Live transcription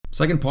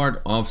Second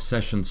part of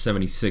session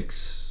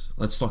 76.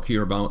 Let's talk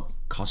here about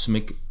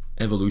cosmic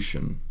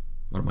evolution.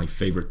 One of my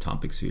favorite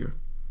topics here.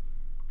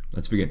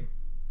 Let's begin.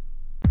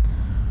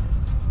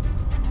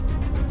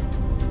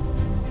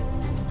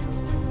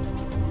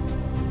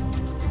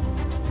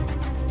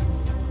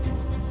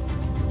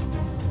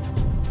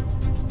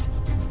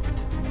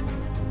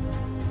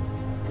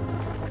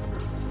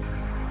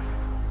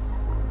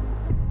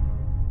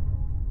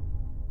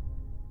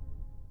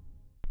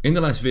 In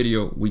the last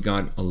video, we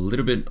got a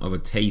little bit of a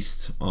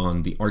taste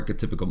on the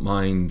archetypical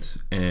mind,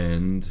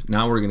 and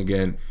now we're going to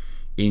get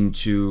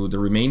into the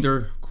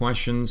remainder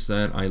questions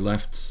that I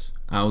left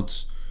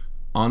out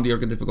on the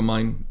archetypical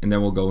mind, and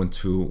then we'll go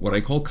into what I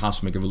call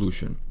cosmic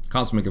evolution.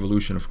 Cosmic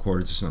evolution, of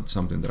course, is not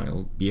something that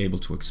I'll be able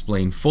to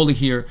explain fully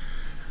here,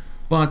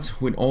 but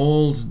with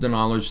all the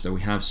knowledge that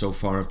we have so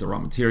far of the raw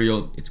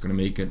material, it's going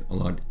to make it a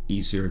lot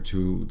easier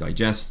to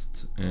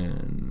digest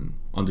and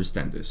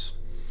understand this,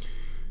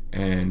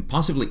 and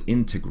possibly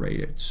integrate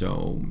it.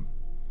 So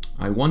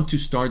I want to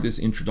start this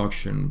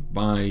introduction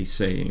by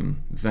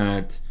saying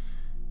that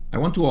I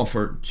want to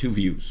offer two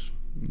views.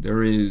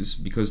 There is,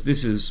 because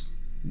this is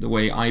the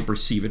way I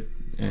perceive it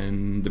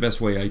and the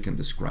best way I can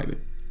describe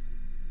it.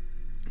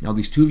 Now,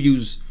 these two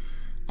views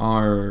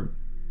are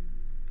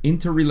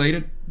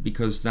interrelated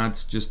because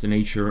that's just the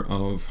nature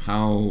of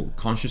how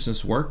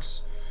consciousness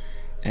works.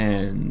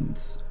 And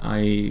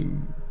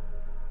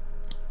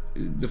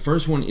the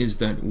first one is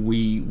that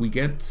we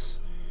get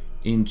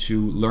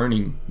into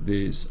learning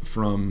this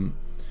from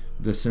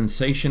the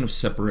sensation of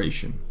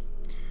separation,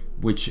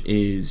 which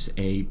is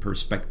a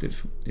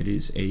perspective, it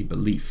is a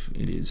belief,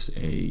 it is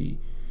a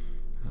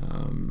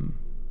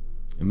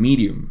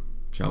medium,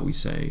 shall we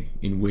say,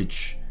 in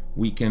which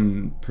we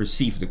can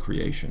perceive the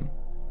creation.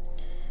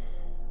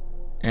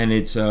 And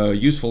it's a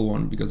useful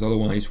one because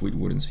otherwise we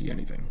wouldn't see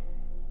anything.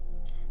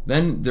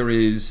 Then there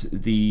is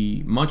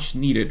the much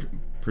needed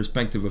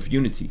perspective of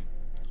unity,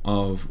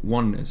 of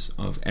oneness,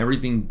 of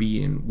everything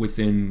being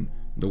within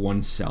the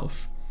one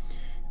self.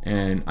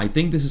 And I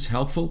think this is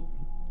helpful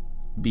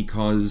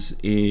because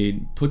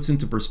it puts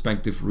into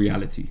perspective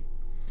reality,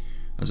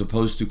 as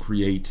opposed to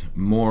create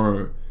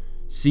more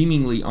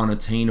seemingly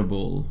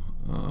unattainable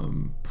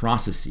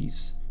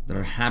processes that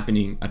are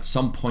happening at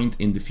some point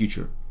in the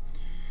future.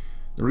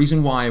 The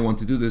reason why I want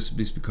to do this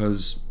is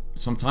because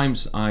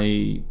sometimes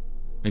I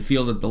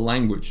feel that the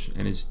language,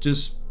 and it's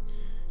just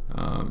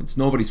it's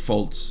nobody's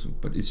fault,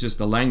 but it's just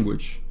the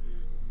language,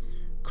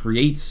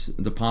 creates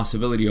the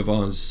possibility of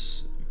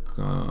us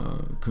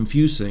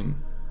confusing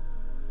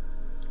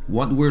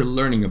what we're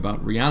learning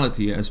about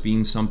reality as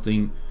being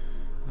something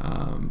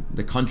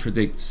that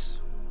contradicts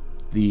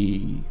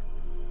the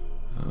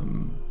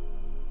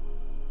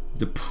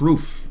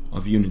proof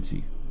of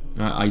unity.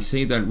 And I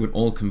say that with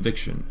all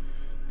conviction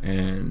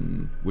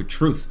and with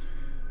truth.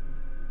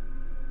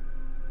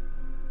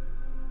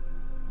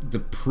 The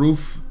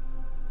proof,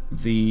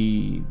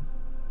 the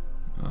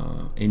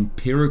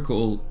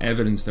empirical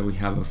evidence that we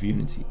have of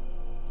unity.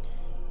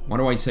 Why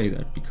do I say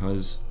that?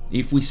 Because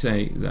if we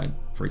say that,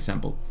 for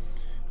example,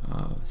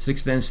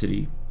 sixth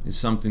density is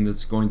something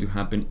that's going to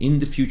happen in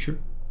the future,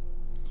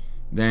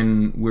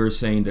 then we're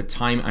saying that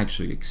time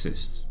actually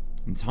exists.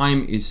 And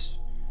time is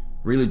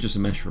really just a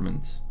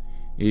measurement.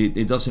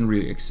 It doesn't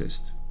really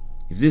exist.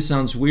 If this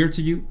sounds weird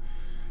to you,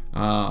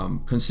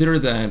 consider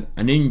that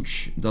an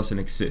inch doesn't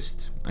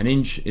exist. An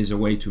inch is a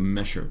way to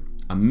measure.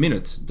 A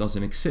minute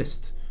doesn't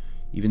exist,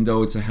 even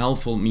though it's a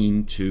helpful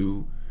mean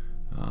to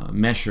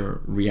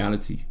measure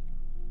reality.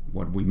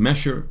 What we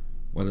measure,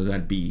 whether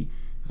that be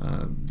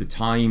the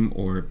time,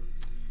 or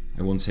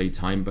I won't say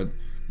time, but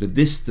the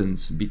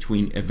distance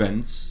between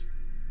events.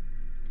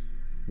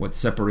 What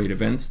separate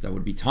events, that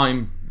would be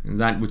time, and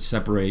that which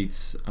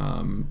separates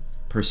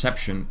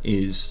perception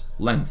is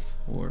length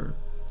or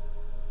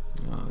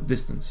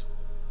distance.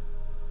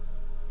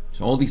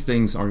 So all these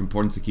things are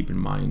important to keep in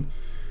mind.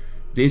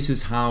 This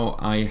is how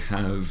I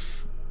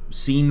have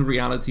seen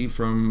reality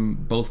from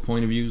both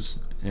point of views,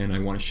 and I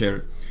want to share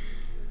it.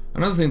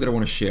 Another thing that I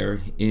want to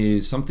share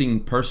is something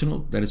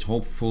personal that is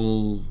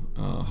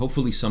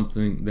hopefully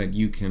something that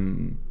you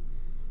can,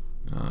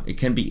 it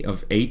can be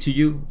of aid to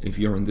you if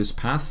you're on this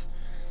path.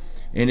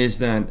 And is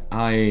that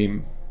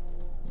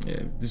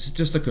this is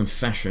just a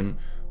confession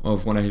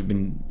of what I have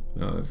been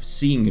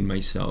seeing in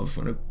myself,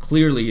 and it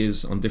clearly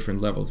is on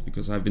different levels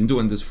because I've been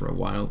doing this for a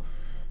while,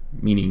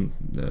 meaning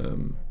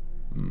the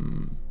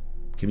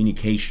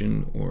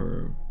communication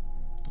or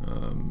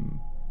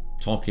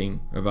talking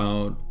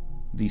about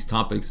these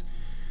topics.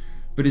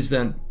 But is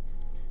that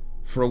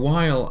for a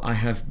while I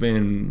have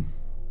been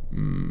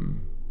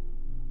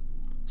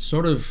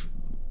sort of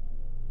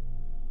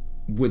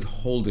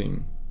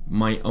withholding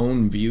my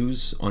own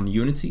views on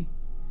unity,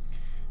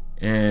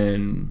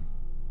 and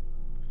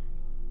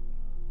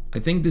I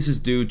think this is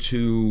due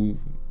to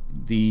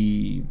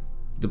the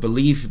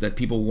belief that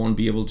people won't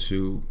be able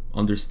to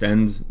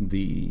understand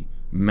the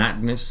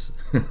madness,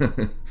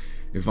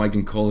 if I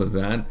can call it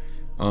that,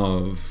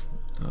 of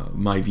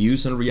my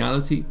views on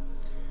reality.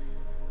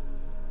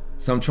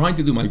 So I'm trying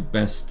to do my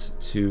best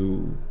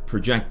to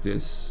project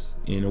this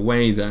in a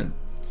way that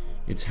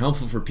it's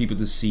helpful for people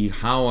to see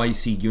how I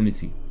see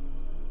unity.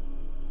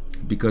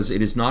 Because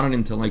it is not an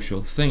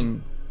intellectual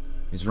thing,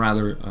 it's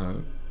rather a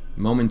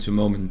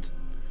moment-to-moment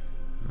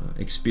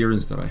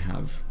experience that I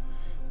have.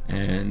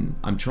 And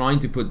I'm trying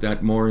to put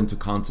that more into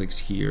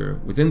context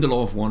here within the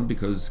law of one,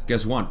 because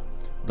guess what?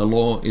 The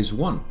law is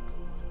one.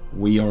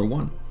 We are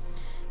one.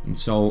 And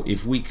so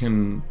if we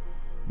can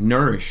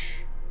nourish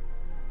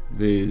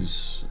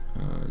this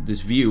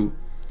view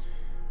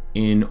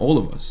in all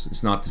of us,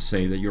 it's not to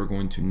say that you're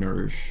going to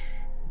nourish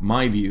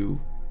my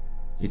view,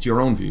 it's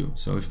your own view.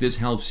 So if this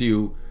helps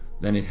you,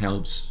 then it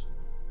helps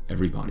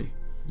everybody,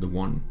 the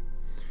one.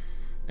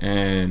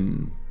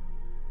 And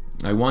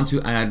I want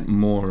to add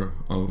more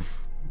of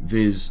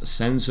this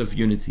sense of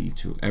unity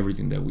to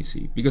everything that we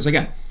see. Because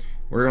again,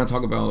 we're going to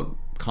talk about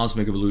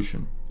cosmic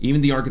evolution,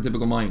 even the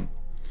archetypical mind.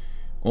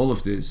 All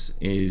of this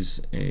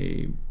is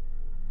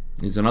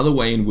another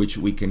way in which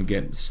we can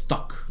get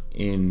stuck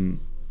in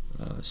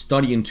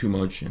studying too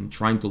much and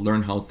trying to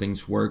learn how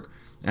things work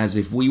as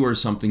if we were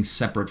something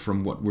separate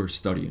from what we're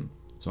studying.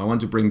 So I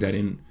want to bring that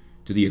in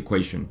to the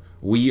equation.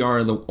 We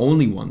are the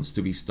only ones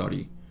to be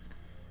studied,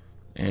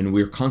 and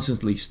we're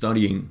constantly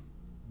studying,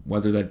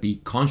 whether that be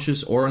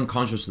conscious or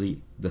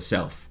unconsciously, the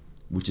self,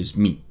 which is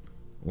me,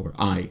 or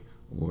I,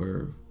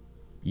 or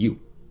you,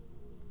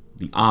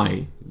 the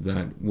I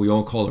that we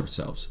all call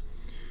ourselves.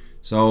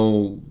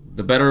 So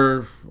the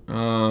better,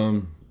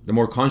 the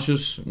more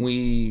conscious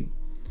we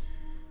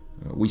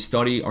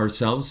study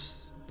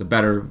ourselves, the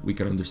better we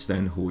can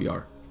understand who we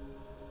are.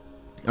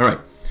 All right,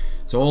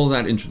 so all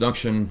that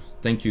introduction,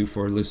 thank you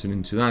for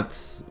listening to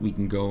that. We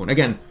can go, and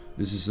again,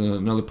 this is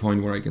another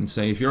point where I can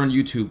say, if you're on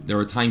YouTube, there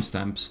are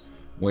timestamps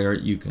where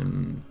you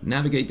can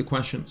navigate the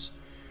questions,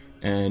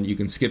 and you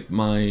can skip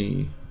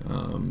my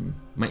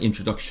my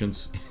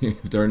introductions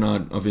if they're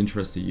not of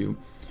interest to you,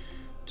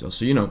 just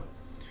so you know.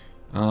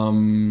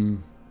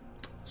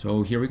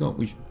 So here we go.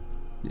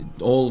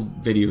 All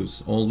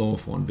videos, all Law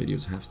of One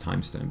videos have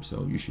timestamps,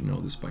 so you should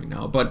know this by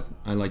now, but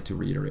I like to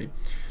reiterate.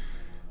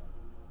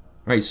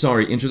 All right,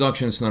 sorry,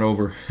 introduction's not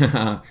over.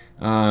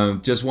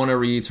 Just want to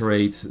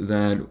reiterate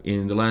that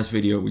in the last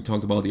video we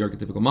talked about the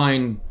archetypical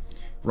mind.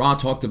 Ra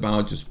talked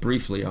about, just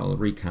briefly, I'll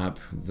recap,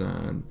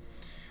 that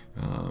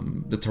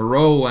the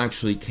Tarot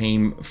actually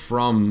came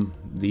from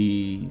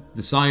the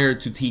desire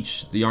to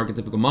teach the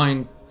archetypical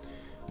mind.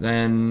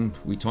 Then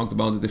we talked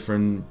about the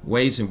different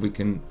ways in which we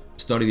can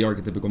study the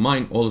archetypical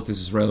mind. All of this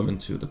is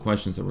relevant to the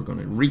questions that we're going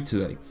to read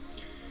today.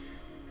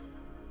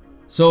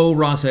 So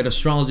Ra said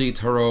astrology,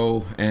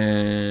 tarot,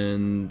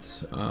 and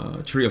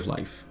tree of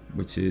life,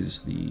 which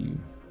is the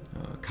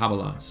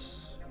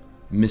Kabbalah's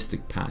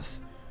mystic path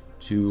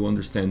to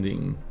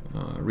understanding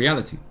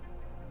reality.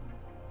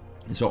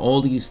 And so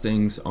all these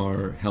things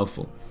are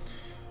helpful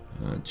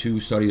to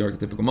study the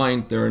archetypical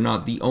mind. They're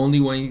not the only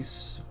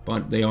ways,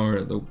 but they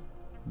are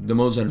the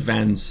most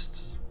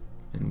advanced.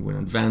 And when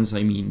advanced,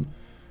 I mean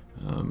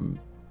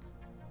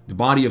the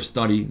body of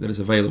study that is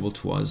available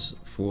to us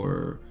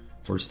for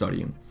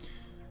studying.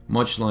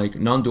 Much like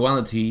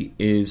non-duality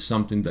is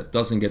something that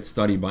doesn't get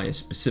studied by a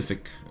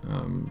specific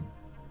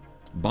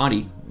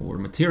body or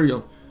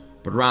material,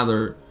 but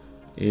rather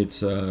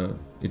it's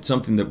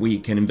something that we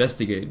can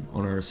investigate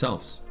on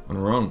ourselves, on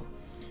our own.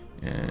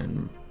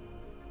 And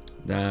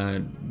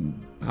that,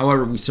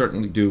 however, we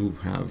certainly do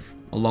have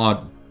a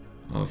lot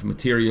of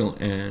material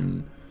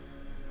and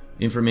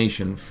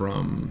information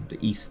from the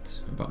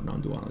East about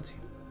non-duality.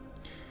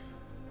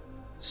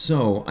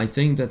 So I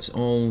think that's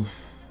all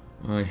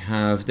I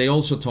have. They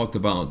also talked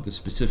about the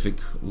specific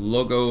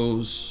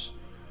logos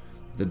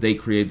that they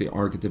create the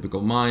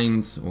archetypical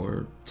mind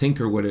or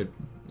tinker with it.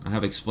 I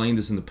have explained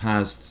this in the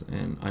past,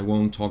 and I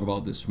won't talk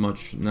about this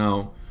much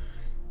now,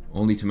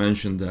 only to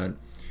mention that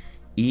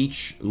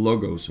each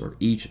logos or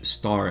each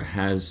star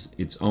has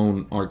its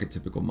own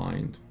archetypical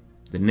mind.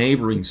 The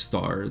neighboring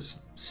stars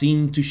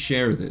seem to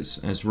share this,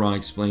 as Ra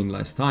explained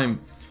last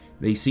time.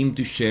 They seem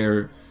to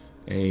share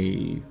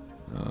a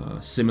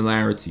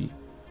similarity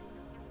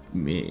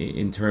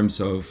in terms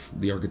of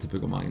the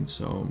archetypical mind.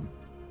 So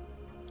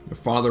the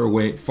farther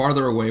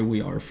away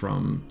we are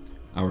from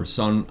our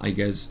sun, I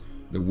guess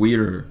the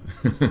weirder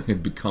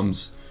it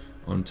becomes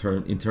in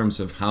terms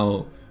of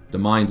how the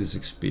mind is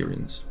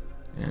experienced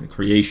and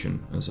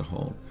creation as a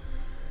whole.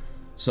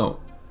 So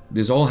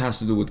this all has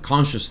to do with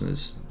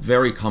consciousness,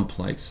 very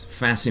complex,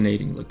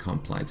 fascinatingly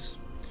complex.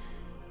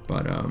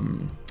 But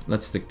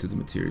let's stick to the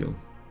material.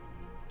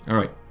 All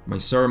right, my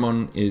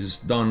sermon is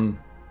done.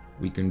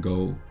 We can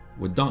go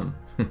with Don.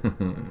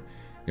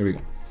 Here we go.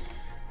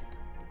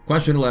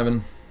 Question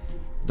 11.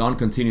 Don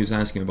continues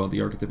asking about the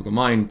archetypical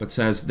mind, but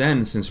says,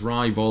 then, since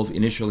Ra evolved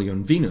initially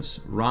on Venus,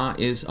 Ra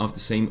is of the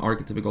same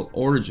archetypical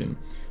origin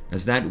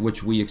as that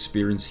which we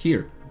experience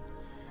here.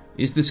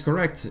 Is this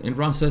correct? And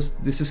Ra says,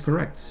 this is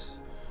correct.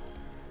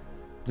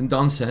 Then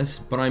Don says,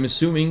 but I'm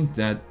assuming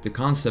that the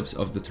concepts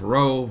of the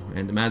tarot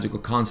and the magical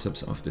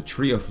concepts of the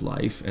tree of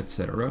life,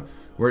 etc.,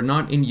 were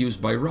not in use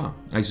by Ra.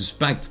 I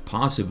suspect,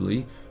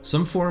 possibly,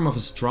 some form of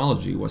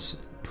astrology was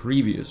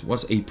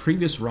a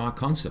previous Ra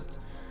concept.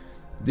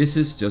 This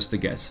is just a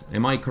guess.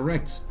 Am I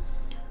correct?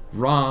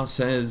 Ra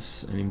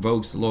says, and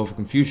invokes the law of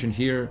Confucian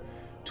here,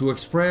 to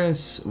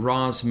express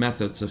Ra's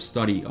methods of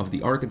study of the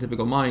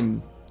archetypical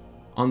mind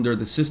under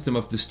the system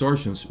of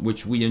distortions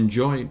which we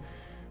enjoy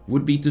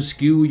would be to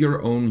skew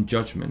your own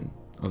judgment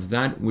of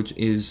that which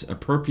is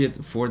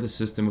appropriate for the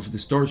system of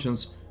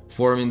distortions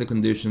forming the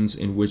conditions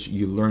in which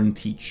you learn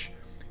teach.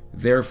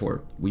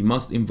 Therefore, we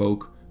must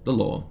invoke the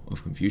law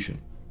of Confucian.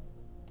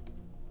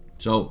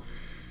 So,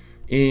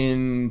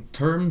 in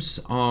terms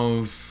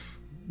of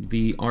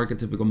the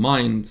archetypical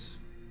mind,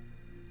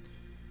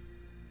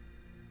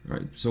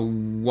 right, so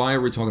why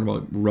are we talking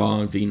about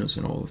Ra, Venus,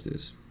 and all of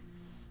this?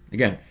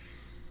 Again,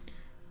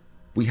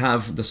 we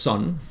have the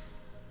sun.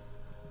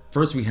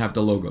 First, we have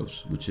the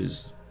Logos, which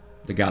is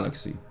the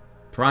galaxy.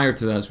 Prior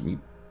to that,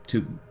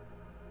 to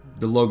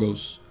the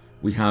Logos,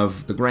 we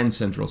have the Grand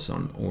Central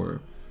Sun,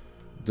 or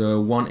the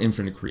One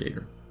Infinite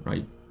Creator,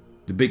 right?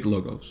 The big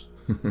Logos.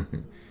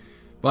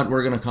 But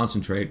we're going to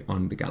concentrate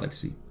on the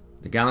galaxy.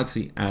 The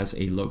galaxy as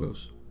a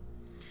Logos.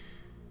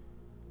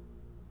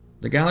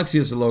 The galaxy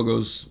as a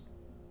Logos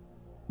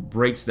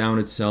breaks down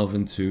itself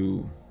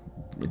into,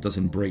 it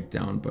doesn't break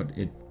down, but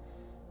it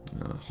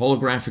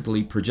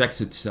holographically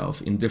projects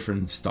itself in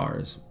different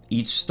stars.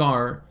 Each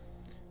star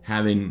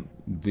having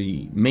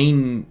the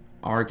main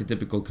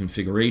archetypical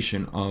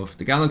configuration of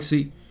the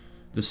galaxy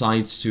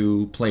decides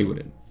to play with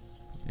it.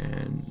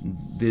 And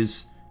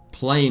this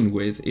playing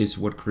with is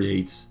what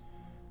creates,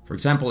 for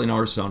example, in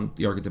our sun,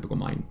 the archetypical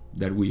mind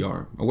that we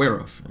are aware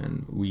of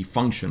and we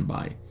function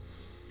by.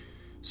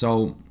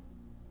 So,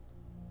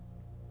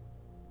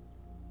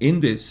 in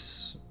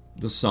this,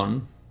 the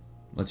sun,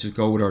 let's just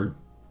go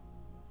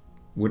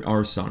with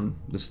our sun,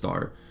 the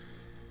star,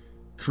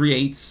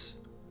 creates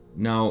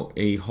now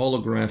a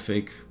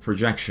holographic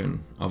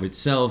projection of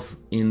itself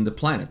in the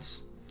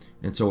planets.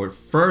 And so it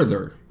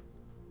further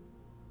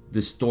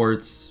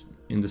distorts,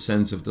 in the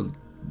sense of the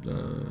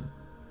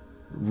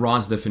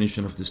Ra's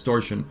definition of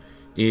distortion,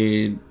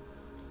 it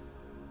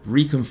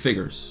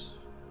reconfigures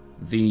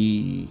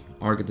the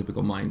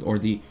archetypical mind, or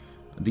the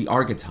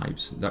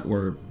archetypes that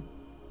were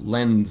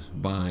lent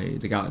by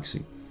the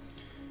galaxy.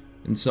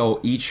 And so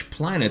each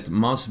planet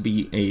must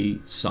be a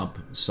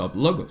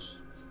sub-logos.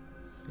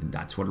 And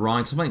that's what Ra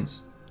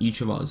explains. Each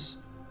of us,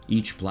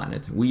 each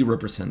planet, we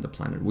represent the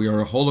planet. We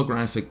are a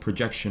holographic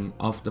projection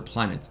of the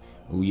planet.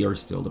 We are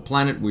still the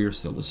planet, we are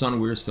still the sun,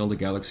 we are still the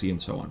galaxy,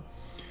 and so on.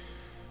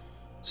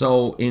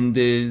 So in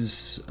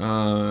this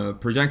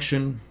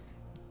projection,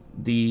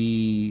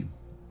 the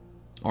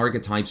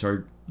archetypes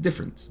are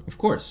different, of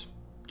course.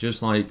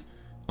 Just like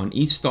on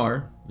each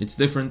star, it's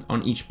different,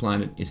 on each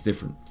planet, it's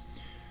different.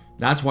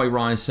 That's why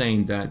Ra is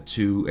saying that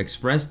to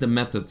express the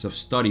methods of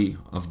study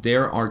of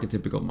their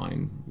archetypical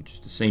mind, which is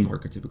the same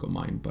archetypical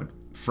mind, but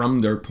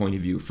from their point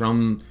of view,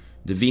 from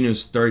the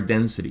Venus third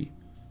density,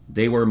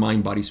 they were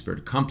mind, body,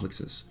 spirit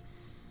complexes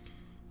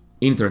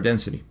in third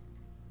density.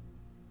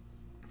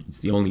 It's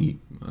the only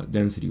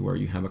density where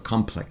you have a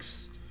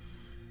complex.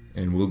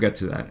 And we'll get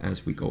to that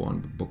as we go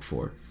on with book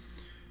 4.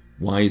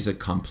 Why is it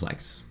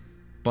complex?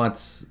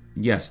 But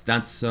yes,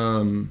 that's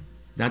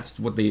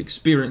what they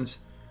experience.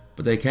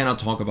 But they cannot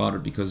talk about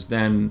it, because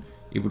then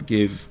it would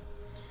give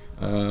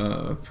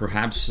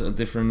perhaps a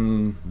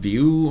different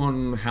view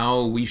on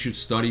how we should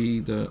study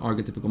the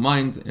archetypical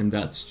mind, and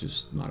that's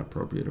just not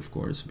appropriate, of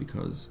course,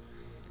 because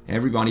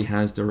everybody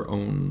has their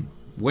own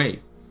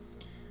way,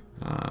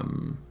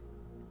 and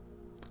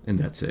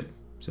that's it.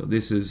 So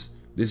this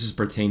is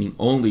pertaining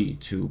only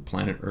to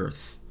planet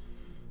Earth.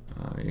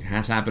 It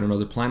has happened on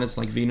other planets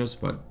like Venus,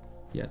 but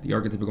yeah, the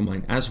archetypical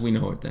mind as we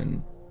know it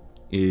then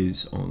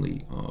is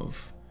only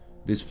of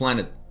this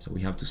planet, so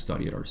we have to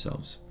study it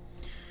ourselves.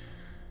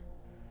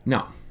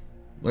 Now,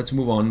 let's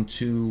move on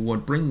to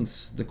what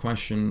brings the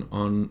question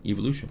on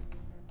evolution.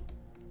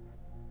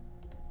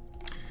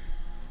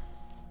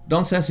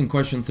 Don says in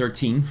question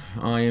 13,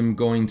 I am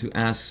going to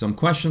ask some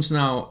questions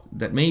now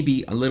that may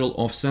be a little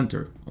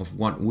off-center of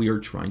what we are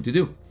trying to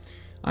do.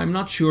 I'm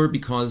not sure,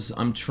 because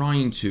I'm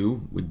trying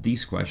to, with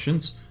these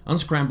questions,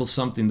 unscramble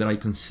something that I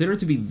consider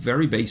to be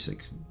very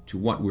basic to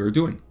what we're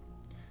doing.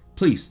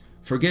 Please,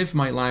 forgive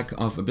my lack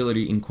of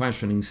ability in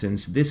questioning,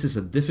 since this is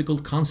a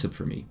difficult concept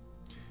for me.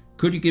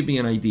 Could you give me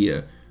an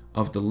idea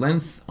of the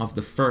length of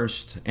the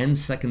first and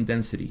second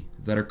density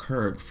that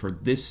occurred for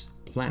this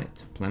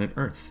planet, planet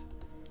Earth?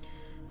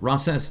 Ra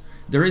says,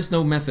 there is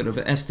no method of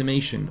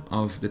estimation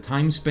of the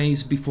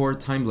time-space before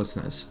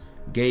timelessness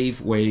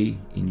gave way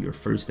in your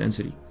first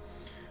density.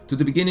 To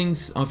the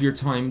beginnings of your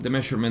time, the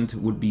measurement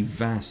would be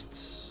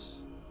vast.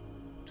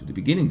 To the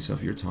beginnings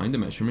of your time, the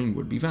measurement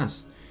would be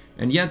vast.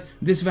 And yet,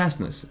 this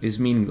vastness is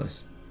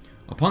meaningless.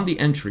 Upon the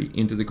entry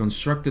into the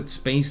constructed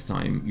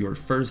space-time, your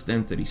first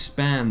density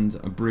spanned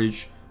a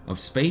bridge of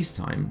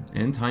space-time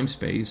and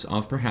time-space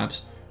of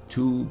perhaps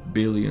 2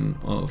 billion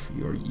of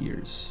your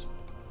years.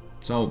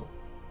 So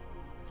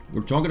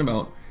we're talking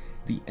about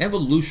the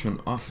evolution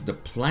of the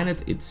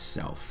planet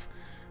itself,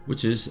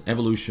 which is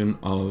evolution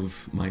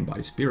of mind,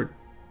 body, spirit.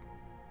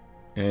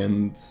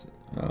 And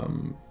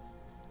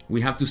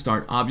we have to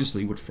start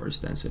obviously with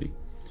first density.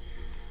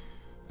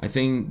 I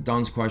think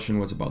Don's question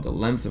was about the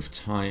length of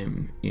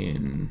time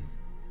in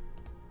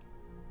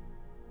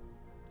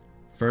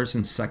first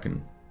and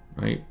second,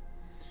 right?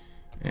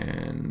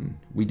 And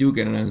we do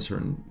get an answer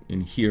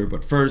in here,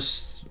 but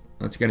first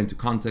let's get into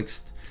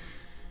context.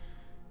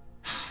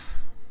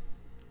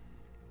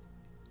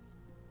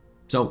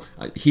 So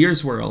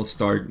here's where I'll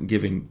start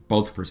giving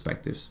both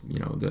perspectives. You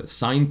know, the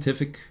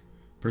scientific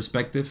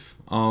perspective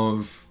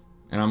of,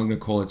 and I'm going to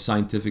call it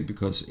scientific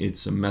because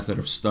it's a method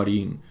of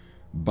studying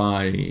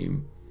by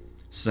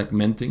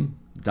segmenting,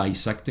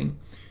 dissecting.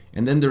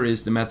 And then there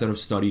is the method of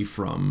study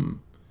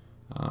from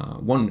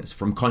oneness,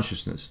 from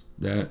consciousness,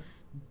 the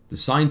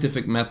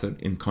scientific method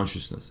in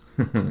consciousness,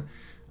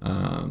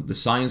 the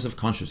science of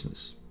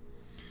consciousness.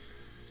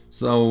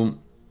 So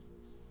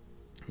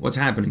what's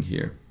happening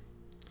here?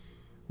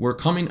 We're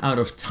coming out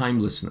of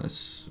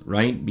timelessness,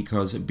 right?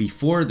 Because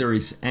before there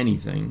is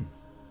anything,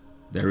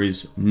 there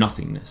is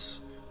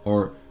nothingness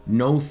or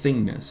no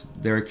thingness.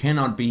 There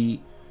cannot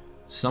be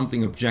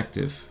something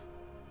objective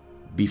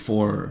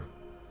before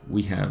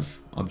we have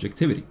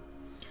objectivity.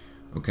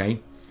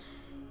 Okay?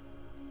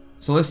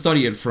 So let's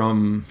study it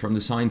from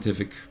the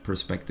scientific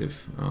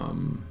perspective,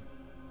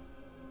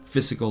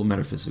 physical,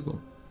 metaphysical,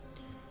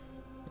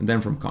 and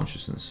then from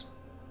consciousness.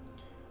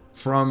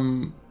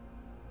 From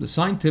the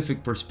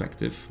scientific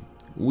perspective,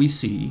 we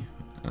see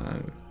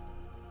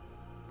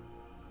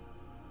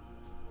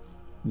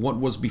what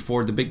was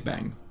before the Big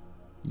Bang.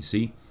 You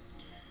see?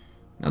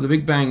 Now the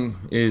Big Bang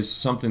is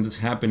something that's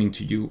happening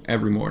to you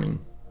every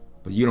morning,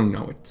 but you don't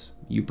know it.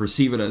 You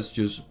perceive it as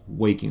just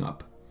waking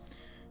up.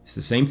 It's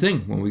the same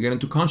thing. When we get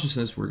into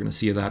consciousness, we're going to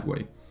see it that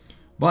way.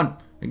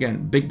 But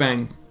again, Big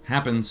Bang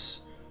happens.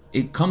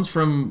 It comes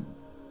from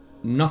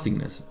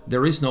nothingness.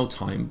 There is no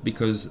time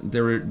because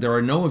there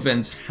are no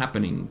events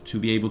happening to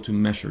be able to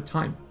measure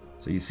time.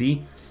 So you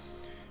see,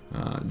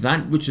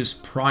 that which is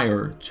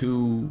prior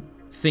to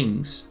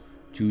things,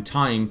 to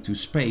time, to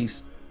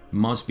space,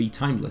 must be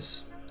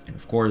timeless. And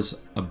of course,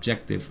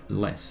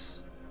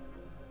 objective-less.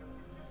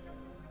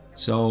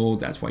 So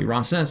that's why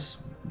Ra says,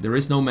 there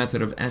is no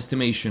method of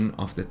estimation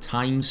of the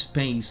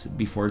time-space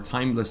before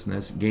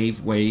timelessness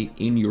gave way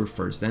in your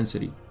first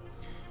density.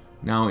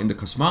 Now, in the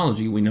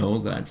cosmology, we know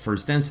that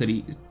first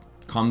density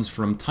comes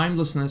from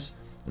timelessness,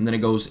 and then it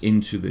goes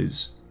into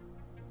this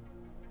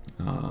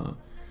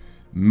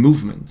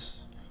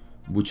movement,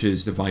 which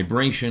is the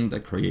vibration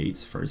that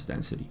creates first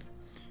density.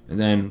 And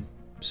then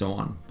so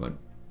on, but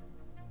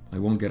I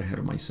won't get ahead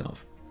of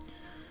myself.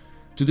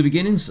 To the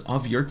beginnings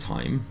of your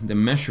time, the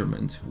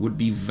measurement would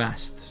be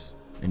vast,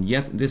 and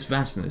yet this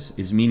vastness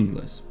is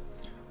meaningless.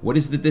 What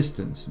is the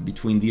distance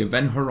between the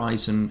event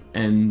horizon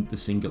and the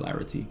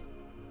singularity?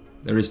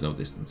 There is no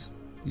distance,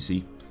 you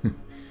see.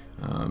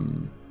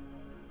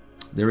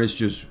 There is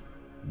just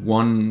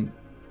one,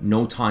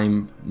 no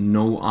time,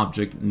 no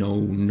object, no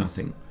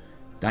nothing.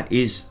 That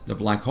is the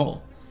black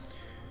hole.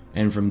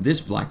 And from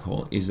this black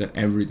hole is that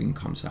everything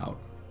comes out.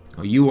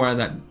 Now, you are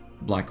that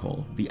black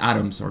hole. The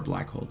atoms are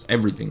black holes.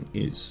 Everything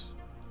is,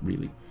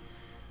 really.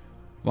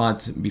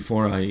 But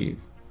before I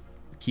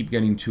keep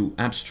getting too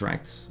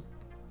abstract,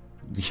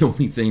 the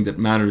only thing that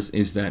matters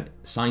is that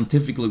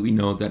scientifically we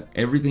know that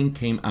everything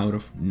came out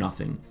of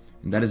nothing.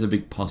 And that is a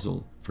big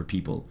puzzle for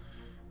people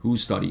who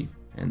study.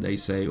 And they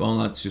say, well,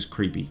 that's just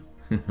creepy.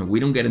 We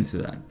don't get into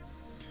that.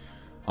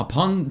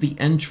 Upon the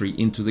entry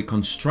into the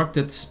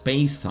constructed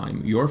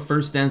space-time, your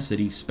first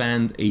density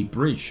spanned a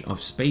bridge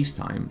of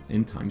space-time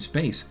in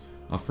time-space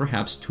of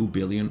perhaps 2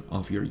 billion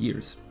of your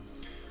years.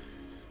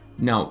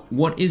 Now,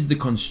 what is the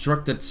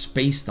constructed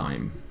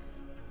space-time?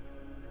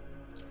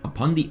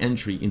 Upon the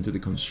entry into the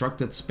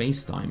constructed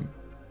space-time,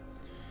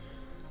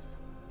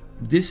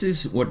 this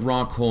is what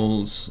Ra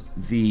calls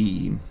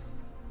the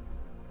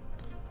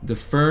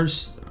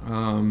first,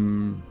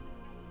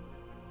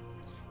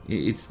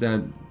 it's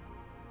that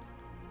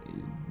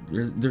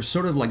there's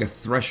sort of like a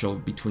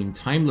threshold between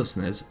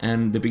timelessness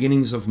and the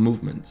beginnings of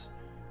movement,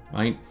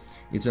 right?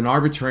 It's an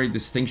arbitrary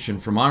distinction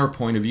from our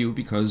point of view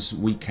because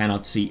we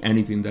cannot see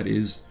anything that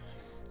is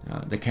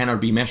that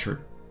cannot be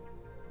measured.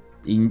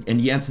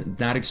 And yet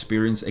that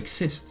experience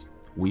exists.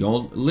 We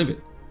all live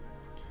it.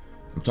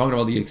 I'm talking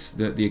about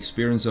the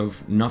experience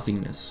of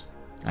nothingness.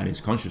 That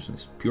is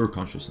consciousness, pure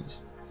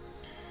consciousness.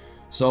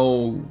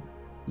 So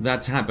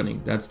that's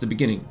happening. That's the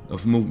beginning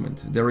of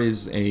movement. There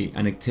is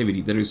an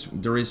activity. There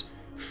is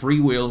free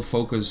will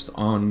focused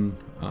on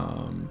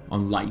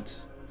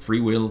light.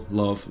 Free will,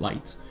 love,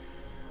 light.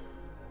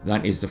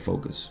 That is the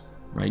focus,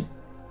 right?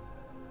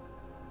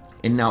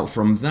 And now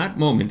from that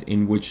moment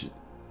in which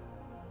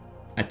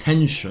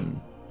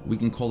attention, we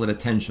can call it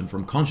attention,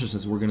 from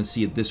consciousness we're going to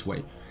see it this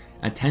way.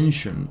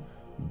 Attention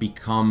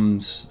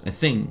becomes a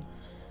thing.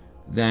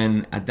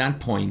 then at that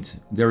point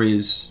there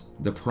is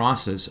the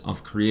process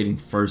of creating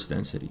first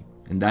density,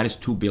 and that is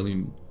 2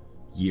 billion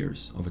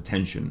years of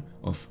attention,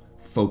 of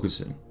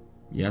focusing.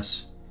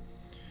 Yes.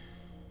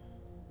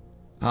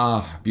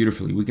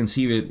 Beautifully. We can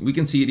see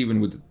it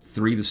even with the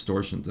 3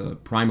 distortions, the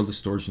primal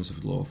distortions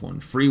of the law of one.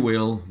 Free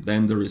will,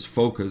 then there is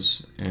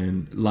focus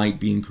and light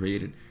being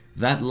created.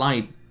 That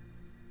light,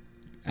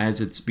 as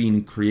it's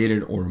being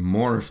created or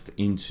morphed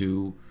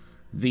into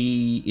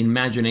the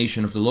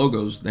imagination of the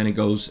logos, then it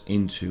goes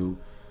into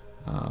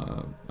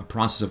a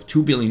process of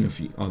 2 billion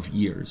of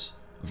years,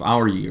 of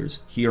our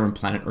years, here on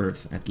planet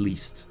Earth at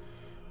least.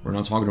 We're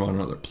not talking about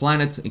another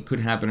planet. It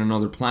could happen on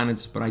other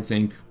planets, but I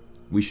think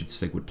we should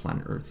stick with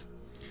planet Earth.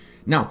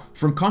 Now,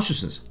 from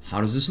consciousness,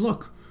 how does this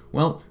look?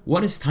 Well,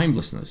 what is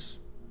timelessness?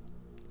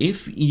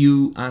 If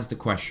you ask the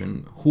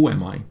question, who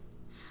am I?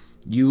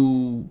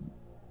 You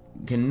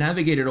can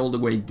navigate it all the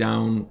way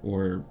down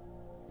or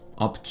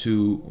up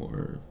to,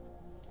 or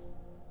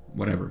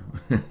whatever,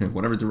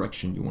 whatever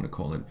direction you want to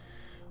call it,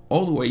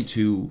 all the way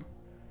to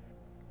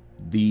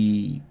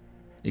the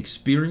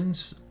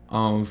experience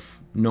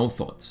of no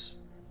thoughts,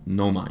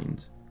 no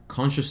mind.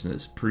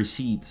 Consciousness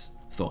precedes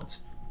thoughts.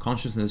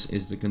 Consciousness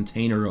is the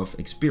container of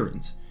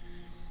experience.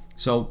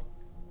 So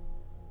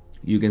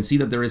you can see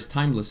that there is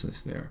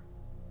timelessness there.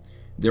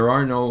 There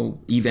are no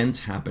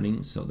events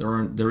happening, so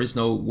there is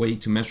no way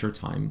to measure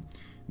time.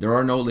 There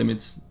are no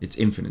limits. It's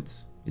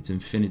infinite. It's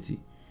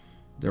infinity.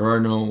 There are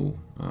no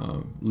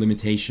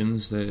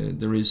limitations.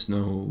 There is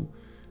no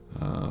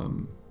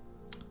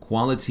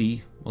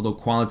quality, although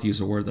quality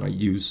is a word that I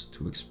use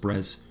to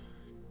express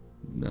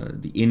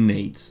the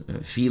innate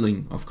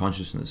feeling of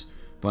consciousness.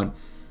 But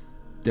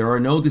there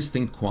are no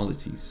distinct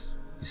qualities,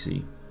 you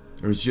see.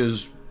 There's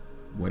just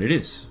what it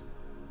is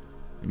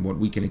and what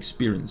we can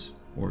experience,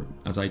 or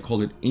as I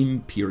call it,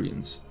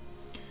 imperience.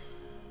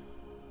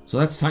 So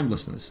that's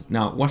timelessness.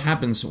 Now, what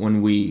happens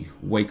when we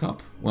wake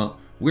up? Well,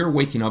 we're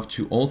waking up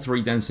to all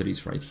 3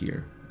 densities right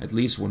here, at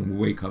least when we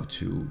wake up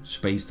to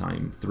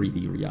space-time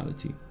 3D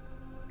reality.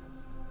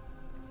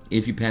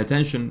 If you pay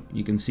attention,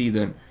 you can see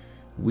that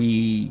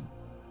and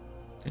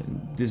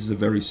this is a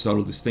very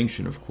subtle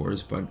distinction, of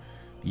course, but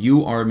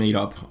you are made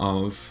up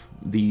of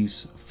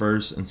these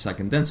first and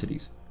second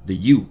densities. The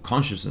you,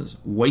 consciousness,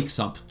 wakes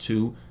up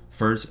to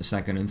first,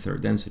 second, and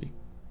third density.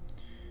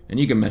 And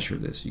you can measure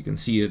this. You can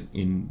see it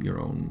in your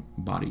own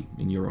body,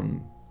 in your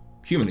own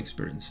human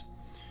experience.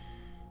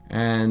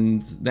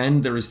 And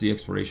then there is the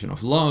exploration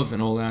of love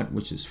and all that,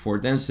 which is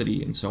 4th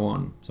density and so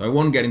on. So I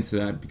won't get into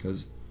that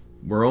because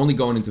we're only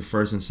going into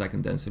first and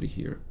second density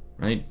here,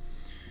 right?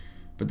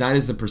 But that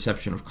is the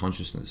perception of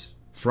consciousness.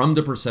 From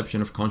the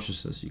perception of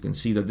consciousness, you can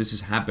see that this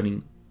is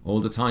happening all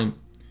the time.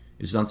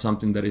 It's not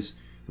something that is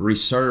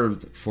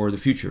reserved for the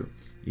future.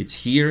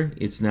 It's here,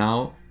 it's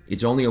now,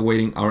 it's only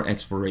awaiting our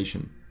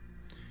exploration.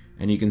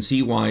 And you can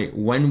see why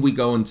when we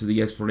go into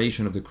the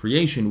exploration of the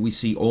creation, we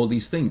see all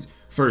these things.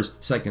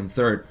 First, second,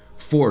 third,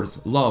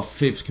 fourth, love,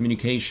 5th,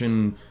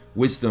 communication,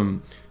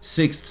 wisdom,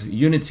 6th,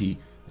 unity,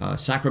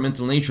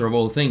 sacramental nature of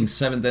all things.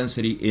 7th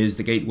density is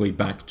the gateway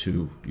back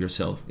to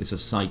yourself. It's a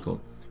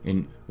cycle.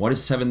 And what is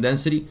 7th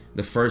density?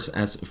 The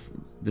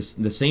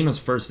same as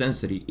 1st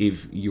density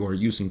if you are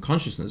using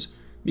consciousness,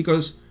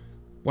 because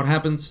what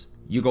happens?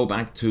 You go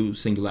back to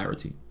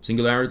singularity.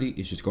 Singularity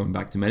is just going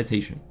back to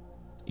meditation,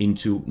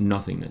 into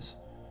nothingness.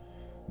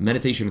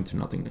 Meditation into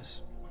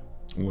nothingness,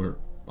 or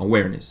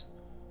awareness.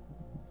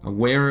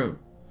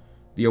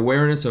 The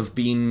awareness of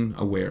being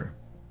aware.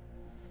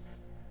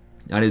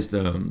 That is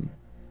the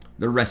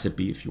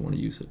recipe, if you want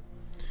to use it,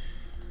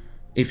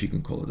 if you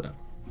can call it that.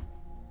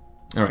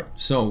 All right,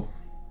 so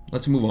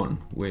let's move on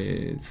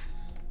with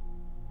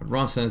what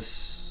Ross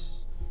says.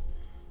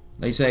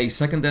 They say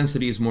 2nd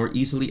density is more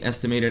easily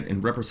estimated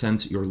and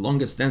represents your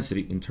longest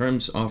density in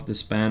terms of the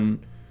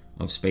span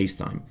of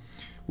space-time.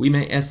 We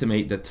may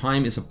estimate that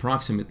time as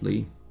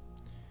approximately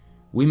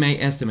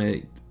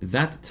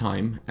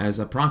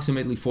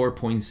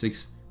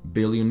 4.6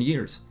 billion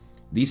years.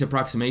 These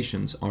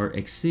approximations are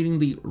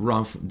exceedingly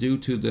rough due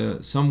to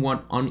the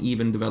somewhat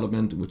uneven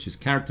development which is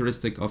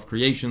characteristic of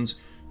creations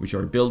which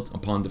are built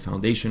upon the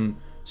foundation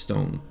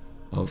stone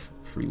of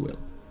free will.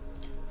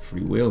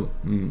 Free will,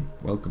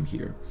 welcome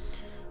here.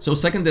 So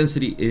 2nd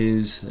density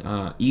is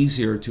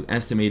easier to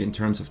estimate in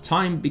terms of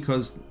time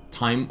because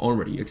time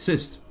already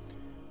exists.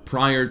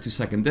 Prior to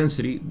 2nd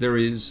density, there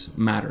is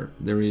matter,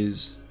 there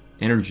is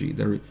energy,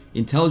 there is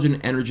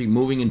intelligent energy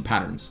moving in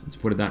patterns, let's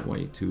put it that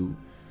way, to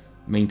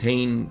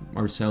maintain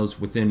ourselves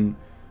within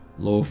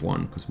law of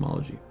one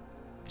cosmology.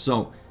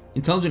 So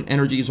intelligent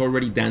energy is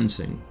already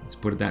dancing, let's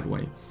put it that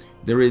way.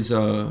 There is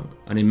an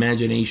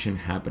imagination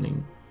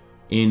happening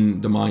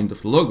in the mind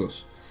of the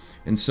logos.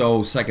 And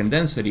so 2nd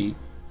density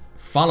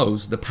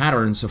follows the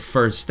patterns of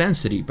 1st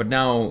density, but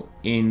now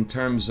in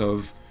terms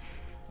of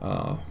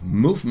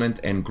movement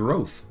and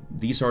growth,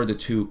 these are the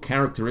 2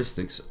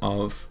 characteristics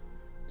of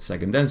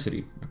 2nd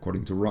density,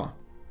 according to Ra.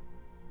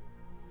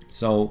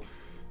 So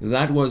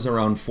that was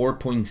around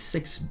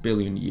 4.6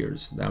 billion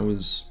years. That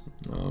was,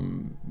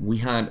 we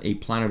had a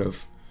planet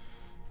of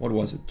what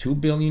was it, 2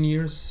 billion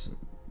years,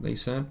 they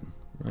said,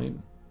 right?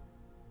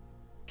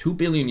 2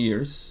 billion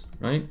years,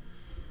 right?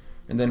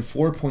 And then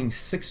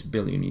 4.6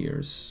 billion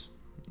years.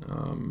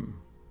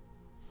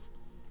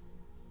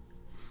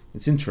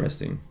 It's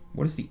interesting.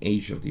 What is the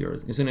age of the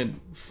Earth? Isn't it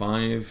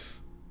 5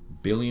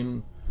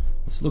 billion?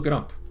 Let's look it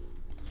up.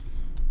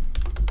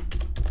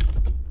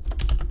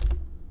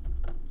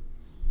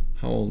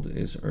 How old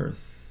is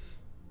Earth?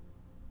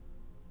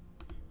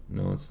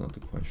 No, that's not the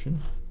question.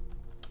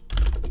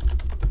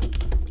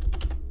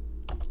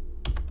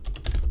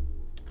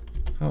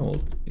 How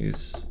old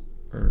is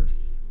Earth?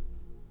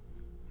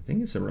 I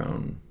think it's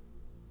around,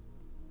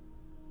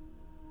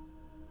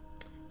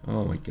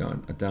 oh my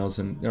god,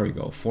 1,000, there we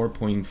go,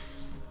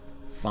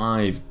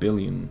 4.5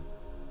 billion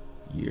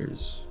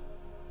years.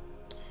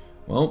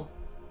 Well,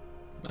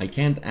 I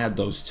can't add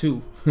those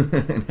two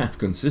and have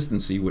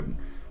consistency with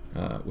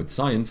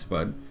science,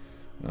 but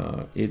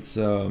it's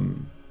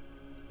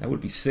that would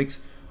be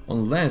 6,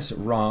 unless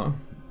Ra.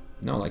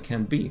 No, that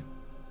can't be.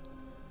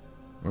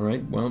 All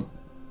right, well,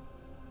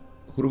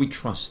 who do we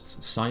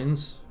trust,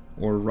 science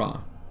or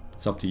Ra?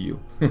 It's up to you.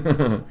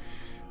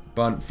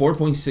 But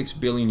 4.6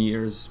 billion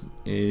years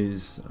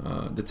is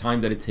the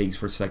time that it takes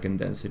for second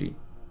density,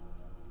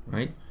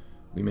 right?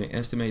 We may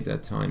estimate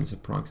that time as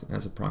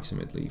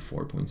approximately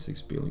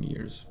 4.6 billion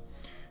years.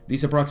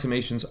 These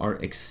approximations are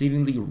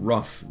exceedingly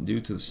rough due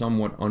to the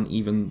somewhat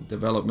uneven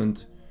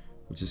development,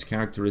 which is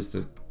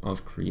characteristic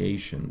of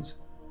creations,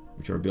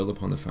 which are built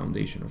upon the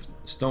foundation of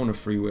stone of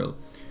free will.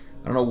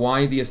 I don't know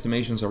why the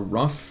estimations are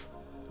rough.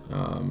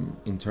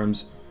 In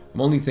terms,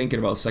 I'm only thinking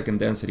about second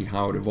density,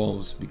 how it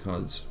evolves,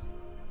 because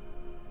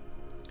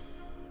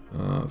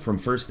from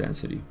first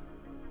density.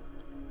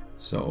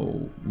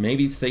 So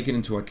maybe it's taken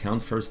into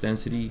account first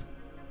density.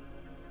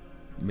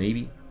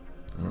 Maybe,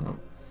 I don't know.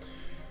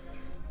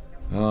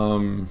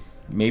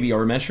 Maybe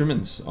our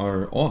measurements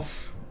are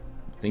off,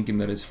 thinking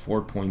that it's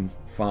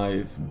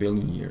 4.5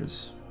 billion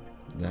years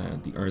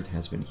that the Earth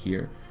has been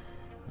here.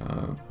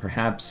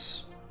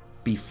 Perhaps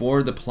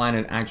before the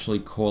planet actually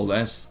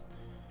coalesced,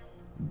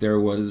 there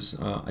was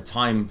a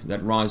time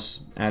that Ra's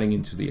adding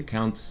into the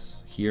account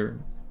here.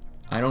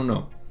 I don't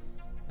know.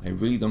 I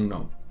really don't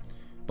know.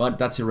 But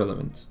that's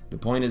irrelevant. The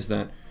point is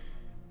that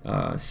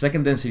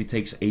second density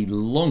takes a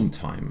long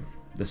time.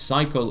 The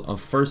cycle of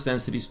first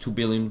density is 2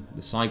 billion.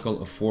 The cycle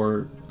of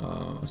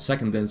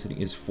second density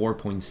is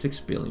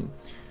 4.6 billion.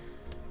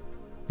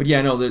 But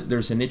yeah, no,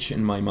 there's an itch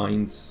in my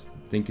mind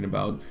thinking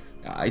about.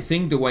 I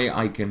think the way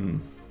I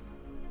can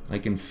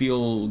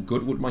feel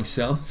good with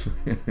myself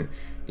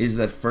is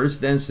that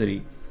first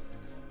density,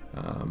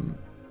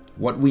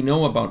 what we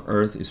know about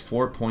Earth is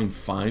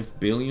 4.5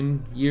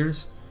 billion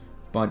years,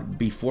 but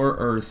before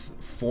Earth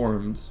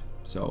formed.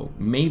 So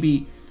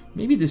maybe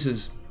this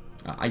is,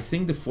 I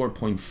think the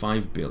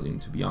 4.5 billion,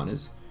 to be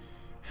honest,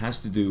 has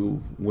to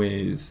do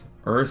with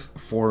Earth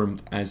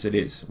formed as it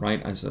is,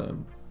 right? As a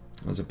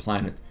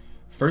planet.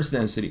 First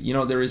density,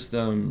 there is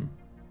the,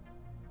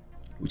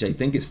 which I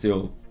think is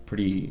still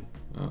pretty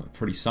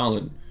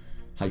solid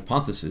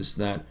hypothesis,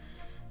 that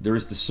there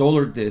is the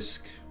solar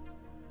disk,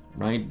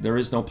 right? There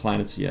is no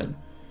planets yet,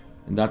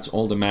 and that's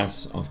all the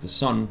mass of the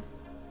sun,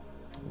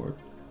 or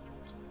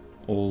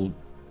all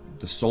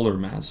the solar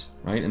mass,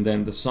 right? And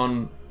then the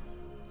sun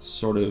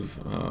sort of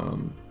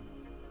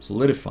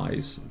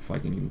solidifies, if I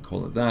can even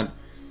call it that,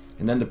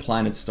 and then the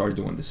planets start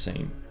doing the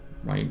same,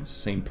 right?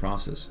 Same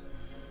process.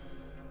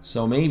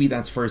 So maybe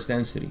that's first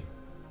density,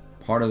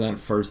 part of that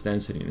first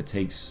density, and it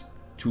takes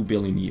 2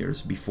 billion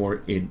years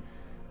before it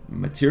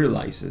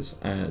materializes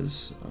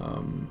as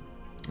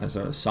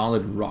a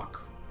solid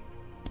rock,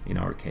 in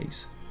our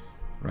case,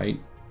 right?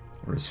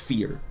 Or a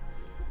sphere.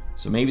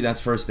 So maybe that's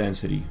first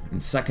density,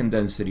 and second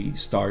density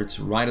starts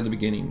right at the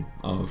beginning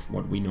of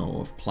what we know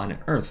of planet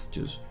Earth,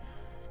 just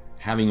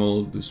having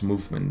all this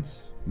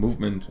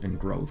movement and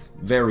growth.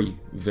 Very,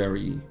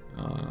 very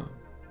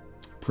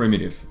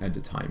primitive at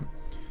the time.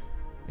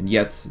 And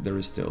yet there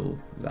is still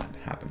that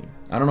happening.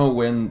 I don't know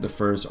when the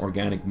first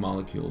organic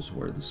molecules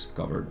were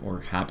discovered or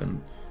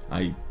happened.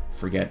 I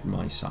forget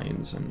my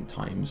science and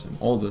times and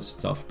all this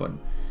stuff, but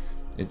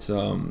it's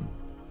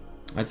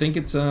I think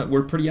it's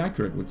we're pretty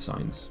accurate with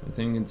science. I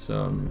think it's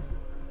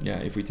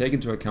if we take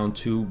into account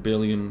 2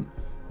 billion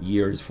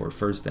years for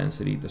first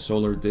density, the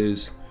solar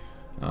disk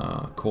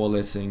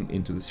coalescing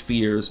into the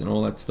spheres and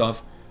all that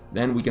stuff,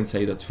 then we can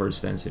say that's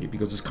first density,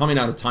 because it's coming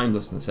out of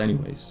timelessness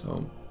anyways.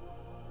 So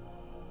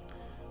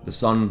the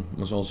sun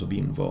must also be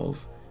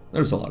involved.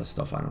 There's a lot of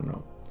stuff I don't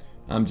know.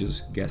 I'm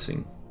just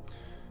guessing.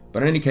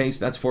 But in any case,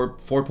 that's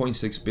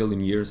 4.6 billion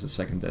years the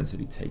second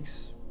density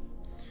takes.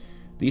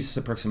 These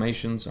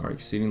approximations are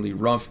exceedingly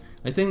rough.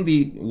 I think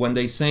when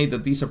they say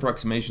that these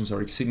approximations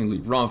are exceedingly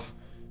rough,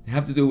 they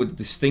have to do with the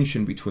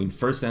distinction between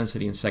first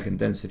density and second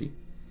density.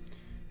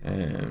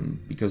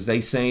 Because they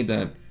say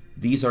that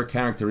these are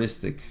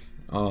characteristic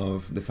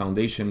of the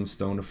foundation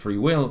stone of free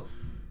will,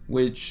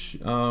 which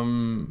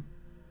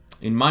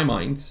in my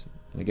mind,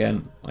 and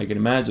again, I can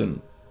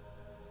imagine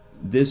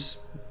this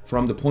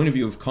from the point of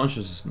view of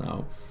consciousness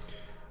now,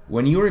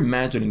 when you're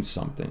imagining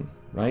something,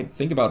 right?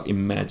 Think about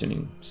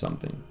imagining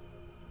something.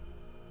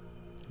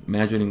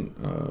 Imagining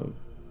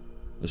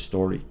a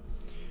story.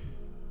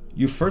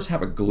 You first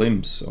have a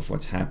glimpse of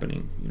what's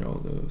happening, you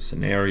know, the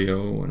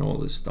scenario and all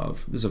this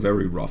stuff. This is a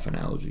very rough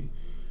analogy,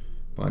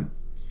 but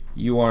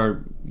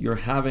you're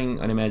having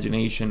an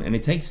imagination, and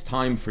it takes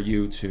time for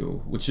you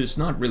to, which is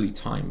not really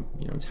time,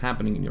 you know, it's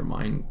happening in your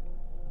mind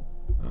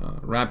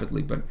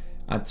rapidly, but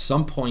at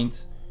some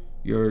point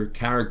your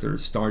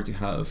characters start to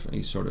have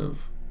a sort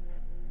of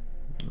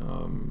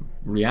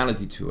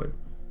reality to it,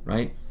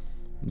 right?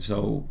 And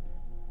so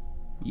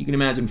you can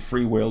imagine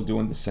free will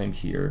doing the same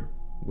here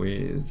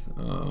with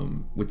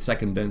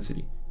second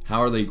density.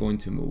 How are they going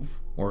to move,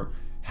 or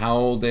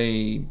how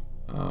they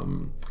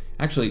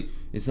actually,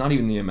 it's not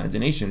even the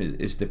imagination,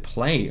 it's the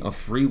play of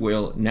free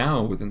will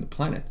now within the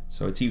planet.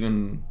 So it's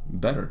even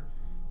better,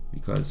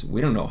 because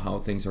we don't know how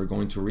things are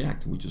going to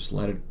react. We just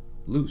let it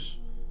loose,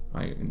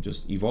 right? And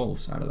just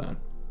evolves out of that.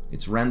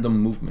 It's random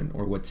movement,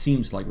 or what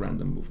seems like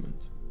random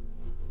movement.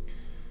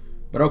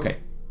 But okay,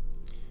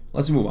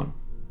 let's move on.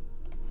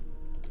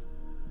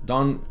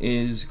 Don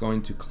is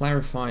going to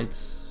clarify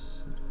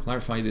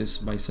this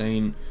by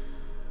saying,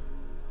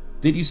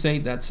 did you say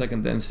that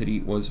second density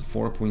was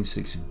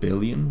 4.6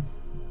 billion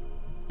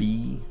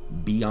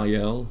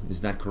BIL?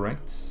 Is that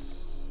correct?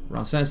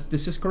 Ra says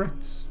this is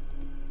correct.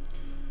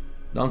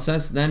 Don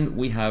says, then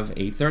we have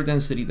a third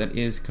density that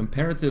is,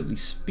 comparatively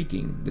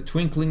speaking, the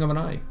twinkling of an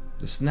eye,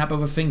 the snap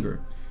of a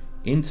finger,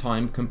 in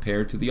time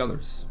compared to the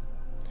others.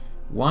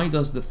 Why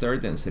does the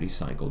third density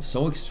cycle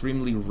so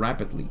extremely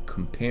rapidly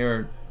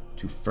compared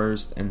to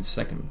first and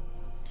second?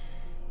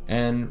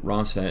 And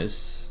Ra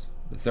says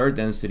the third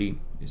density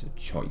is a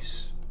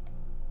choice.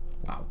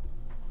 Wow.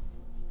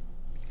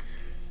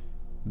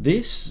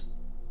 This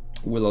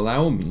will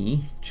allow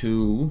me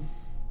to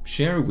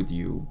share with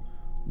you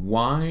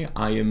why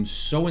I am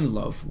so in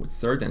love with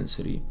third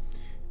density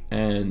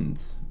and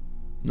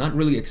not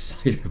really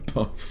excited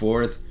about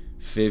fourth,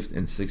 fifth,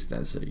 and sixth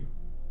density.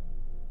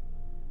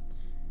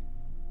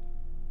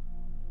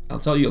 I'll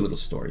tell you a little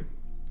story.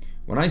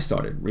 When I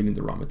started reading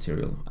the raw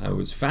material, I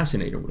was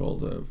fascinated with all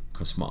the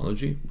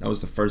cosmology. That was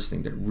the first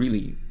thing that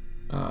really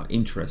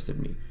interested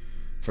me.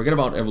 Forget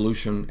about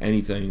evolution,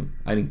 anything,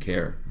 I didn't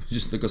care.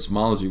 Just the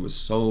cosmology was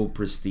so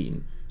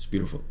pristine. It's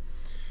beautiful.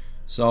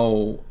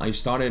 So I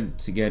started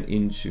to get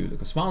into the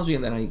cosmology,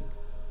 and then I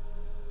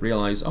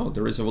realized, oh,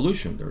 there is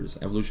evolution. There is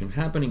evolution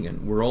happening,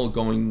 and we're all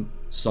going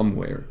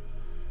somewhere.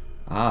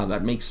 Ah,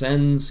 that makes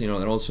sense. You know,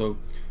 that also,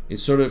 it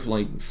sort of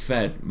like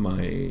fed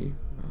my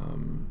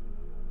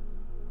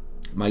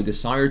my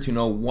desire to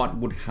know what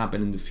would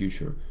happen in the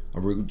future. Are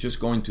we just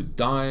going to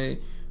die?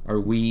 Are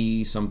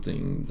we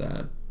something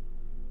that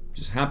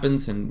just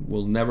happens and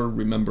we'll never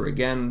remember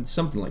again?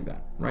 Something like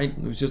that, right?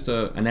 It was just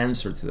an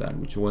answer to that,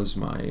 which was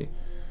my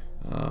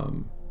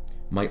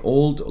my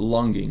old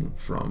longing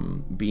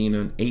from being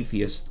an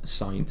atheist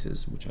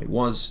scientist, which I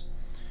was,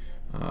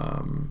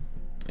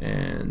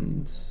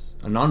 and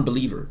a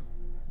non-believer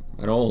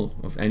at all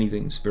of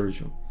anything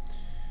spiritual.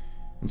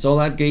 And so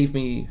that gave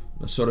me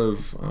a sort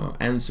of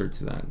answer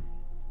to that.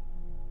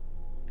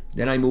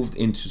 Then I moved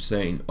into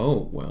saying,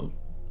 oh, well,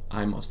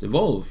 I must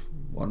evolve.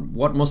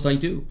 What must I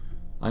do?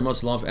 I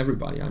must love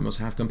everybody. I must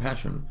have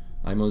compassion.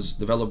 I must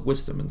develop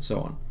wisdom, and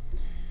so on.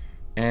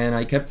 And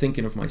I kept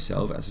thinking of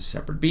myself as a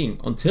separate being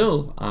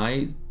until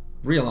I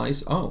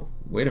realized, oh,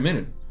 wait a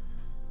minute.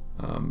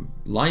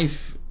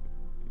 Life,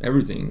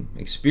 everything,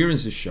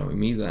 experience is showing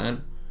me that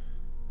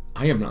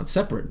I am not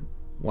separate.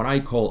 What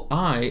I call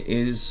I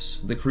is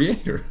the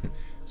creator.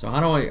 So how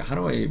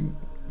do I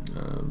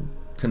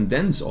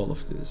condense all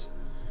of this?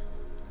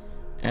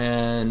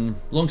 And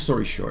long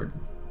story short,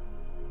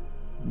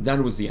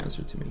 that was the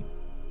answer to me.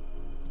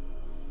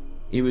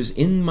 It was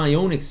in my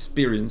own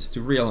experience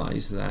to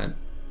realize that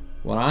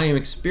what I am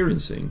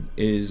experiencing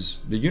is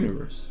the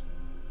universe.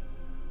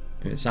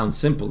 And it sounds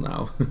simple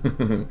now,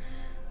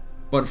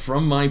 but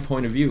from my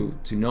point of view,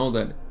 to know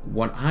that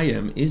what I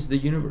am is the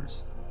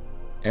universe.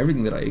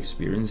 Everything that I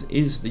experience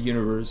is the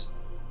universe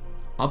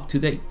up to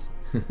date.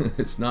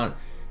 It's not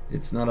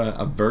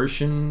a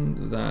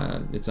version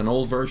that it's an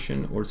old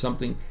version or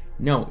something.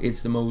 No,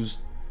 it's the most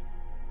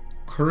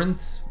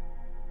current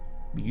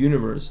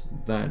universe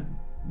that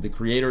the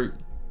creator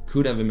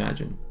could have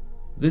imagined.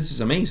 This is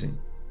amazing.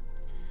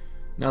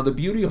 Now, the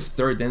beauty of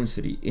third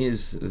density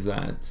is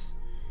that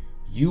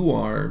you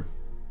are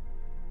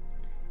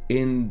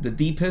in the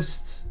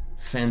deepest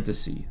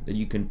fantasy that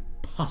you can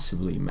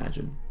possibly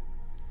imagine.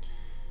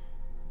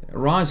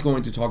 Ra is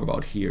going to talk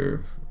about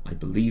here, I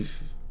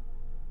believe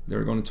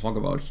they're going to talk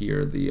about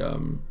here the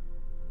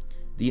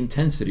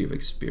intensity of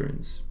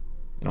experience,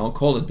 and I'll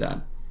call it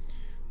that.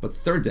 But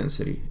third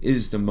density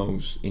is the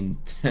most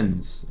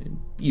intense and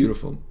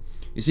beautiful.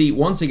 You see,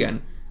 once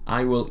again,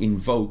 I will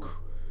invoke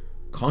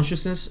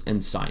consciousness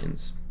and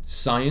science.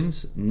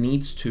 Science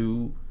needs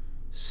to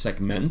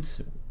segment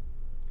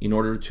in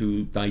order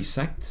to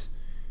dissect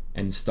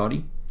and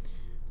study.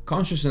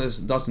 Consciousness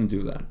doesn't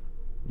do that.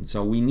 And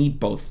so we need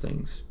both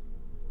things.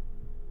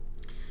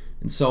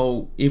 And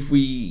so if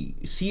we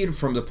see it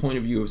from the point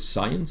of view of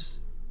science,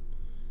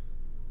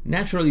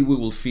 naturally we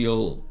will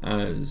feel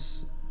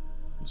as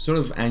sort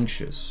of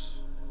anxious.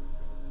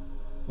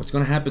 What's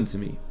going to happen to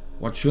me?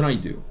 What should I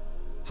do?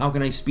 How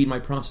can I speed my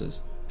process?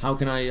 How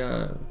can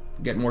I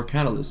get more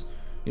catalyst?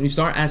 And you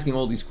start asking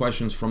all these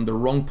questions from the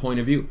wrong point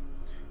of view,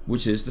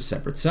 which is the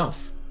separate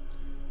self.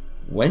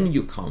 When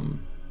you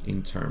come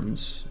in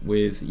terms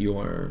with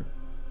your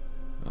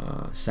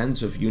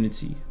sense of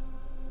unity,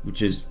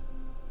 which is,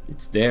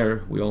 it's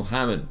there, we all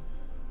have it.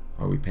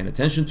 Are we paying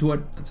attention to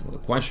it? That's another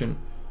question.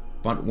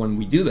 But when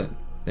we do that,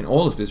 then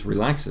all of this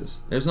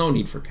relaxes. There's no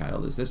need for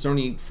catalyst. There's no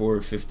need for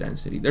fifth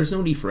density. There's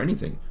no need for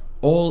anything.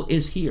 All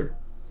is here.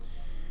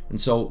 And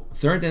so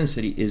third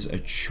density is a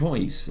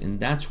choice, and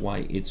that's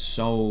why it's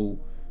so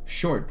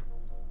short.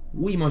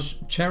 We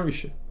must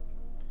cherish it.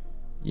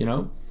 You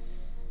know?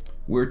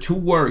 We're too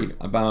worried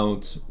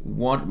about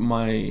what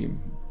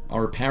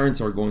our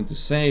parents are going to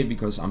say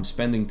because I'm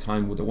spending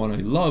time with the one I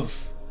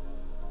love.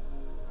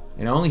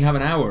 And I only have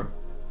an hour.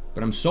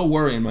 But I'm so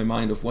worried in my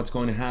mind of what's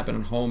going to happen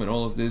at home and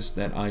all of this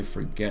that I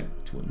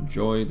forget to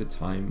enjoy the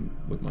time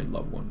with my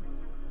loved one,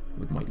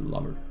 with my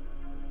lover.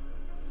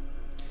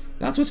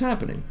 That's what's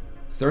happening.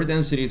 Third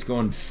density is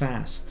going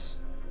fast,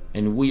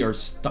 and we are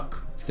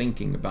stuck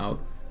thinking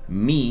about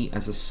me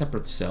as a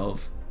separate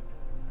self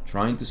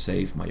trying to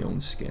save my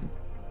own skin.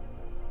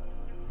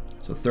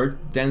 So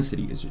third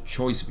density is a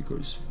choice because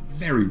it's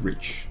very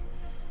rich,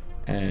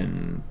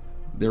 and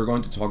they're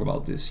going to talk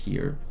about this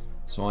here.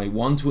 So I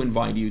want to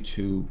invite you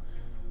to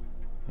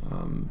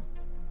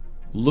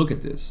look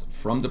at this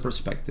from the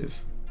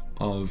perspective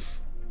of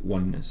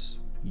oneness,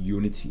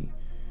 unity,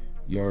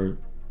 your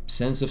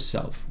sense of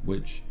self,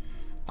 which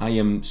I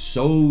am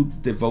so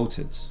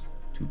devoted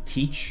to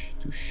teach,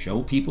 to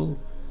show people,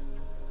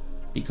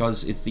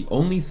 because it's the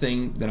only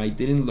thing that I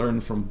didn't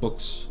learn from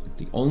books. It's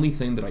the only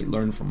thing that I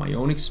learned from my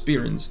own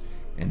experience,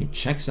 and it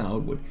checks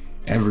out with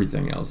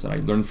everything else that I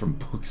learned from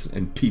books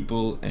and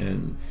people,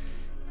 and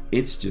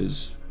it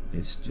just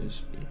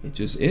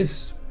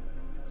is,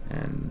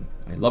 and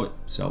I love it.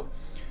 So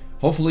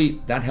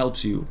hopefully that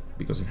helps you,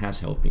 because it has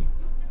helped me.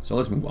 So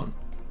let's move on.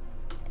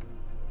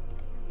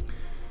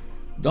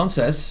 Don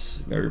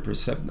says, very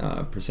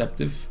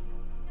perceptive,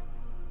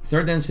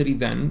 third density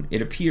then,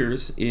 it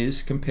appears,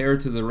 is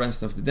compared to the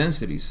rest of the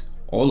densities,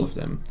 all of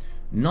them,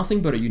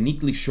 nothing but a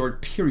uniquely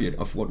short period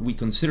of what we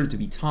consider to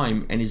be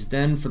time, and is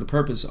then for the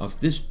purpose of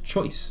this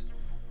choice.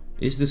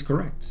 Is this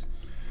correct?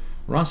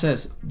 Ra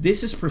says,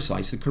 this is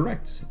precisely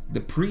correct. The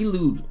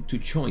prelude to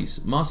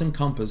choice must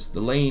encompass the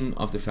laying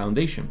of the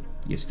foundation,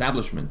 the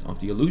establishment of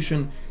the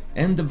illusion,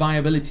 and the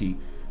viability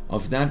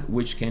of that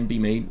which can be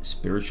made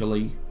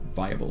spiritually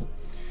viable.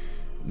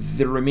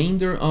 The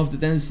remainder of the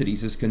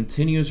densities is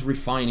continuous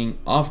refining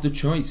of the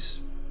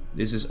choice.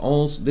 This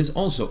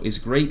also is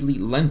greatly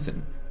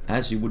lengthened,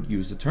 as you would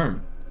use the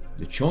term.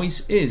 The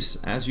choice is,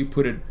 as you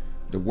put it,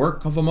 the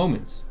work of a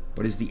moment,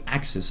 but is the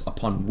axis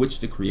upon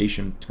which the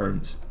creation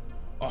turns.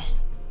 Oh.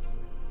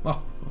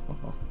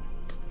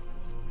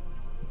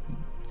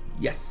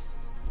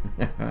 Yes.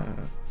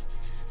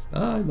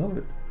 I love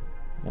it.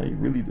 I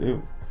really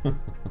do.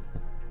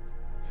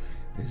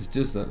 It's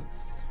just a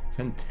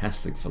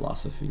fantastic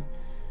philosophy.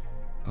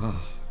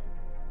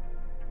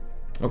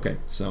 Okay,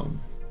 so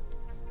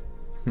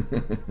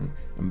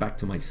I'm back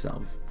to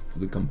myself, to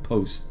the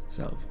composed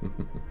self.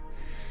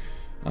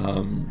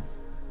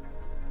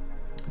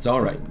 It's all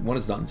right. What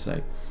does Don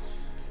say?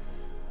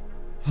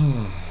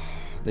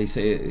 He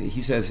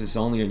says it's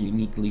only a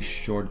uniquely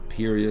short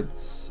period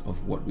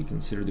of what we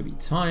consider to be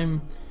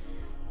time,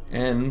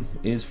 and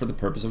is for the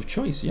purpose of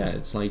choice. Yeah,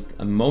 it's like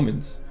a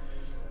moment.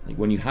 Like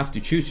when you have to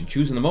choose, you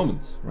choose in the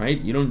moment, right?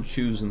 You don't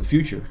choose in the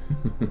future.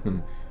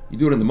 You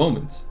do it in the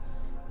moment.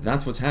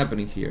 That's what's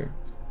happening here.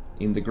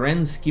 In the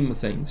grand scheme of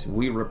things,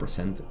 we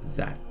represent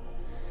that.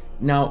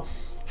 Now,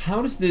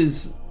 how does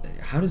this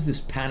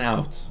pan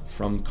out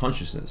from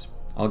consciousness?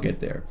 I'll get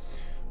there.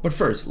 But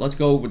first, let's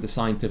go with the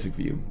scientific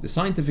view. The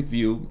scientific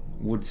view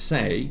would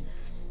say,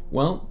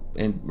 well,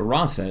 and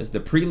Ra says, the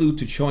prelude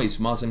to choice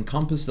must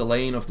encompass the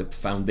laying of the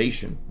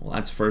foundation. Well,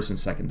 that's first and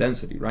second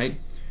density,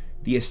 right?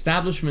 The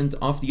establishment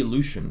of the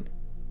illusion,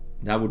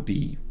 that would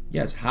be,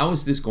 yes, how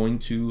is this going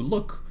to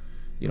look?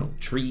 You know,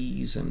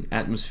 trees and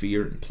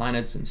atmosphere and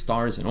planets and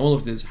stars and all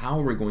of this, how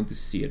are we going to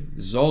see it?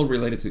 This is all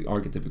related to the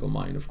archetypical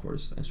mind, of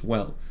course, as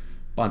well.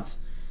 But,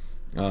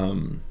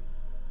 well,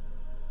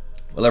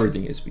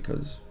 everything is,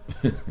 because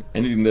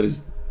anything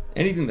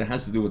that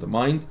has to do with the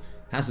mind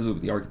has to do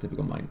with the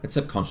archetypical mind,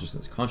 except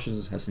consciousness.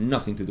 Consciousness has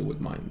nothing to do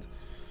with mind.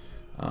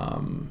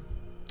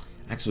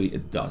 Actually,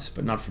 it does,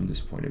 but not from this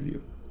point of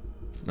view.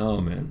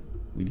 Oh man,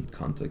 we need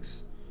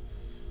context.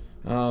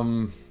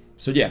 So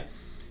yeah,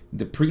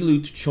 the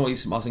prelude to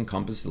choice must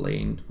encompass the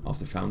laying of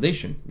the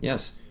foundation.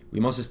 Yes, we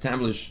must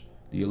establish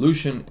the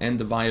illusion and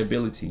the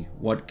viability,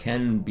 what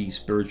can be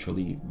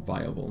spiritually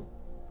viable,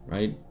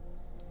 right?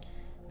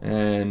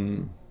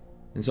 And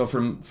so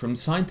from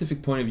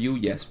scientific point of view,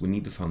 yes, we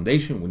need the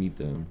foundation, we need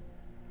the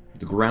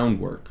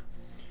groundwork.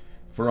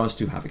 for us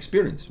to have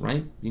experience,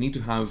 right? You need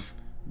to have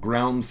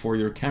ground for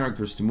your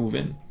characters to move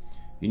in.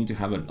 You need to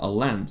have a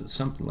land,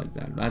 something like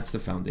that. That's the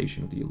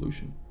foundation of the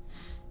illusion.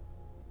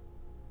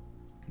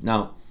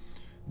 Now,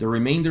 the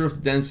remainder of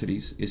the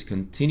densities is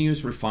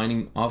continuous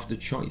refining of the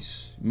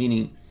choice,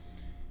 meaning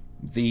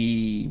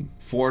the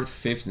fourth,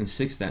 fifth, and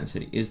sixth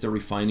density is the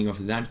refining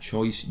of that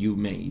choice you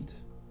made.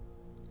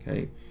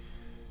 Okay?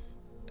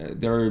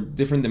 There are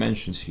different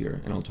dimensions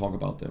here, and I'll talk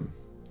about them.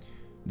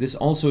 This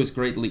also is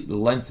greatly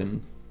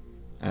lengthened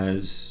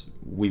as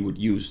we would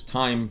use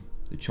time.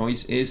 The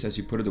choice is, as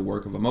you put it, the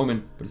work of a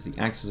moment, but it's the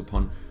axis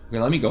upon... Okay,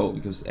 let me go,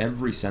 because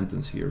every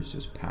sentence here is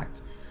just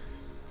packed.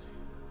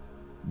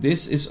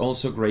 This is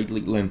also greatly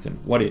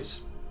lengthened. What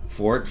is?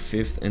 Fourth,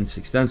 fifth, and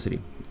sixth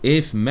density.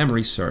 If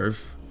memory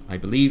serve, I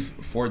believe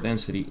fourth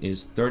density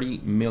is 30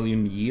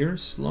 million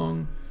years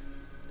long.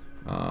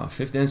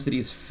 Fifth density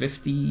is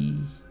 50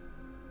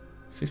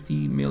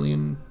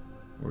 million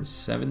or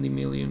 70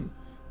 million,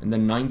 and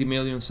then 90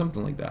 million,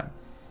 something like that.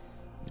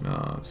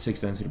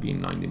 Sixth density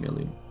being 90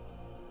 million.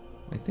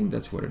 I think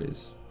that's what it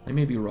is. I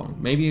may be wrong.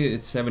 Maybe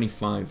it's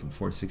 75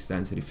 for sixth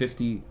density,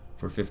 50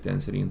 for fifth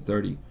density, and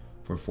 30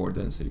 for fourth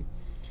density.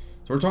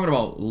 So we're talking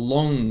about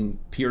long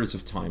periods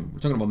of time. We're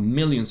talking about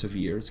millions of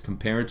years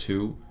compared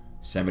to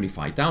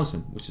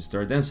 75,000, which is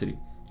third density.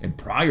 And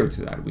prior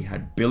to that, we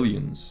had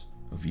billions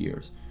of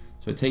years.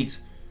 So it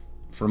takes,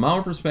 from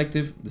our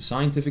perspective, the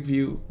scientific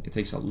view, it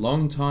takes a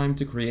long time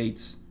to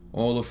create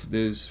all of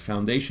this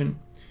foundation.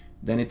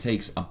 Then it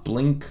takes a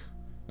blink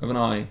of an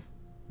eye,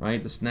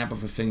 right? The snap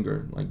of a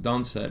finger, like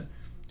Don said,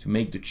 to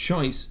make the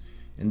choice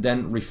and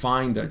then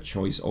refine that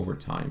choice over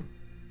time.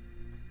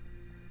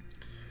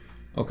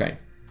 Okay.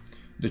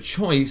 The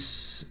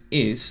choice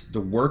is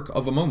the work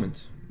of a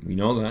moment. We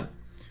know that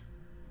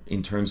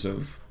in terms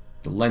of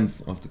the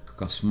length of the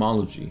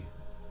cosmology,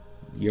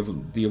 the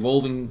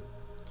evolving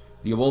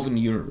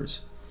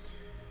universe,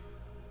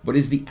 but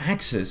is the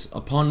axis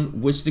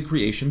upon which the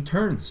creation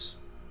turns.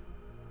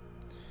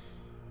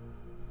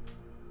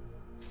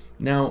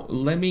 Now,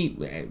 let me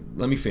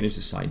finish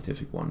the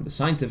scientific one. The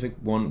scientific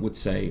one would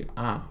say,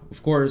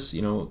 of course,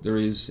 there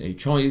is a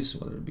choice,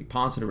 whether it be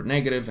positive or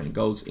negative, and it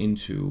goes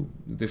into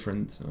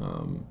different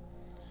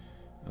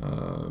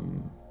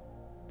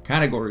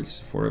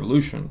categories for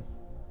evolution,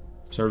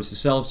 service to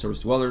self, service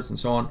to others, and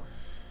so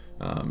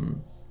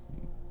on.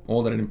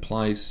 All that it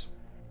implies.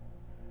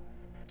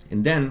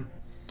 And then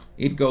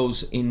it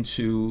goes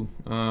into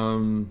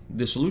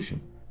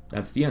dissolution.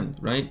 That's the end,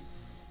 right?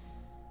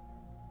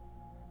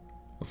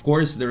 Of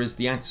course, there is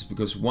the axis,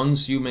 because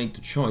once you make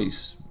the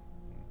choice,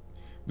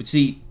 but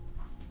see,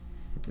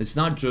 it's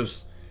not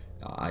just,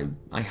 I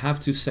have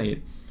to say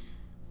it,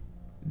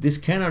 this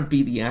cannot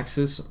be the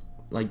axis.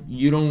 Like,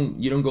 you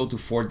don't go to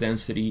fourth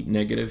density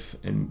negative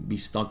and be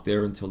stuck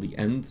there until the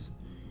end.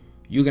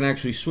 You can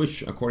actually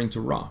switch according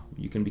to Ra.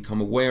 You can become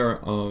aware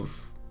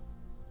of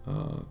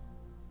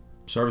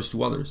service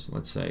to others,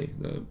 let's say,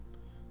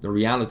 the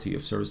reality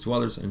of service to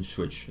others, and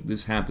switch.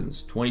 This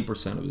happens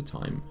 20% of the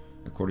time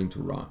according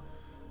to Ra.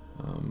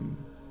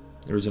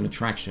 There is an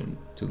attraction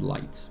to the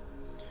light,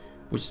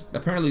 which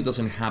apparently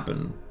doesn't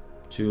happen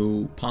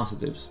to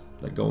positives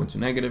that go into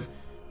negative,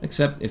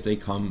 except if they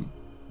come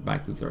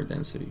back to third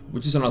density,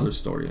 which is another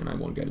story, and I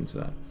won't get into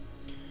that.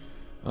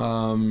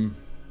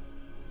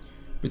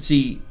 But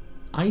see,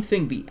 I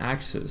think the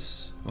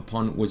axis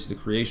upon which the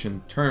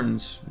creation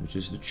turns, which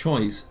is the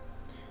choice,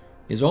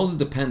 is all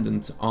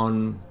dependent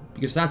on,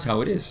 because that's how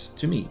it is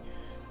to me.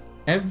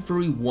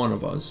 Every one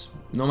of us,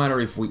 no matter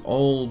if we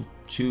all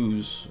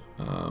choose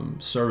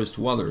service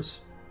to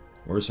others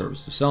or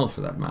service to self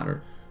for that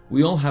matter,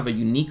 we all have a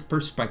unique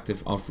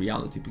perspective of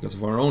reality because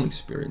of our own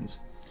experience.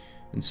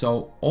 And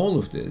so all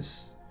of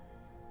this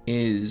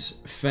is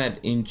fed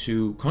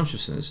into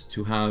consciousness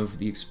to have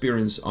the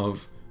experience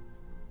of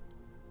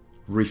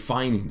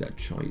refining that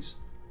choice.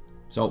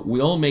 So we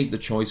all made the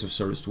choice of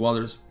service to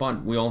others,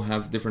 but we all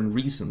have different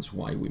reasons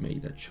why we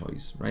made that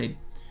choice, right?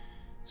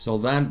 So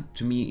that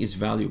to me is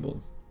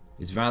valuable.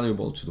 It's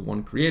valuable to the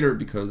one creator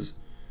because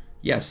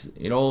yes,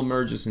 it all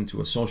merges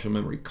into a social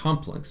memory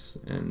complex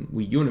and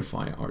we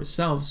unify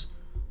ourselves,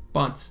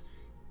 but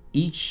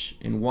each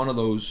and one of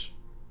those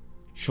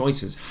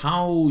choices,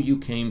 how you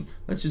came,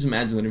 let's just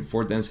imagine that in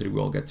fourth density we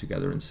all get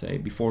together and say,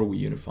 before we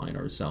unified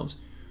ourselves,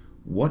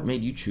 what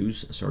made you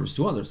choose service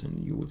to others?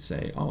 And you would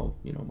say,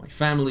 my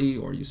family,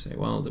 or you say,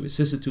 well, the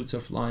vicissitudes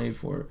of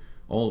life, or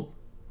all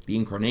the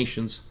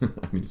incarnations.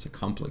 I mean, it's a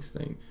complex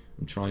thing.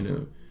 I'm trying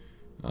to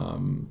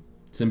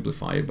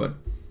simplify it, but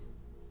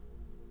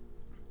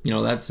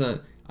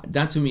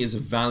that to me is a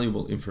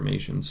valuable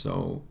information.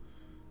 So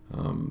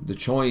the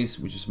choice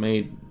which is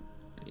made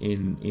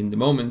in the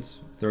moment,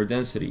 third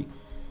density,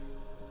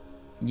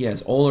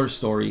 yes, all our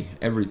story,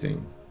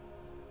 everything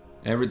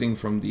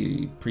from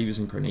the previous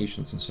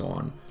incarnations and so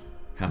on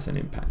has an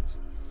impact.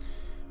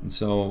 And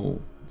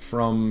so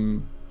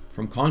from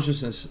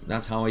consciousness,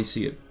 that's how I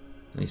see it.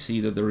 I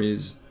see that there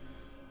is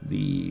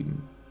the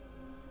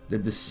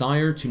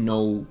desire to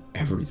know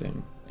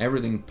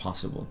everything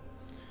possible.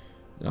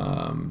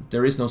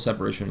 there is no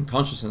separation in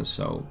consciousness.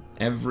 So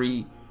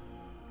every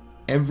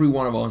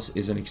one of us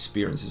is an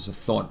experience, is a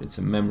thought, it's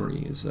a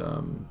memory, is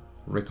a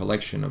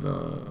recollection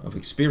of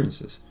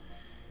experiences.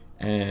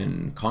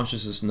 And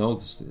consciousness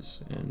knows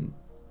this, and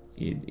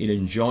it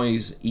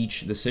enjoys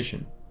each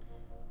decision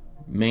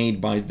made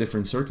by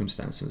different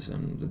circumstances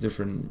and the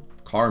different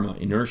karma,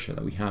 inertia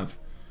that we have.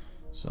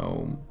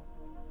 So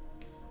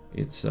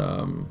it's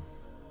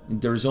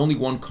there's only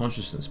one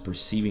consciousness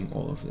perceiving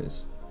all of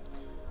this,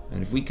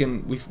 and if we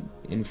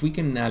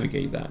can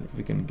navigate that, if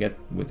we can get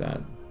with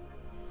that,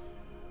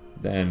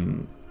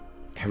 then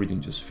everything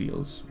just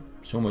feels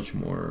so much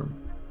more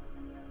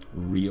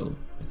real.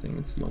 I think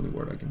it's the only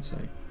word I can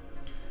say.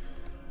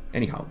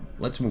 Anyhow,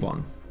 let's move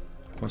on.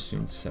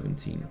 Question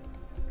 17.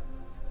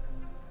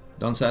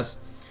 Don says,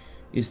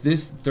 is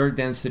this third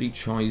density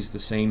choice the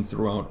same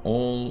throughout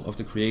all of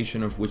the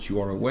creation of which you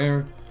are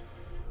aware?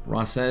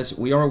 Ra says,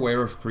 we are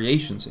aware of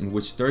creations in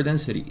which third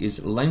density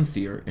is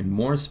lengthier and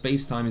more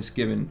space-time is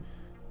given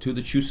to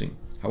the choosing.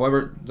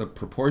 However, the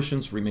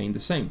proportions remain the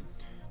same,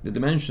 the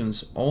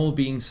dimensions all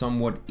being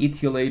somewhat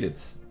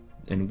etiolated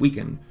and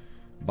weakened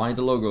by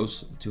the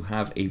logos to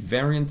have a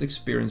variant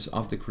experience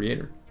of the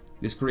creator.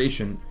 This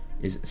creation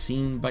is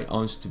seen by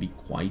us to be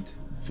quite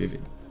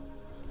vivid.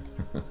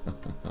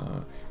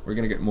 We're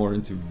gonna get more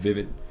into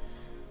vivid,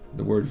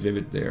 the word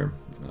vivid there.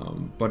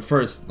 But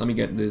first, let me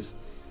get this.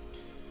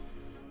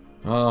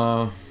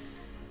 Are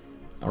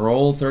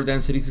all third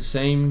densities the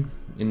same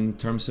in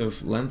terms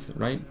of length,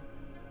 right?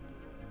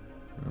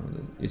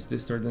 Is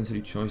this third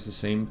density choice the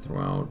same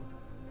throughout?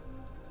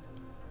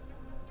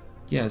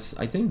 Yes,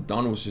 I think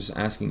Don was just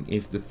asking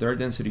if the third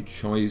density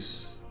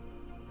choice,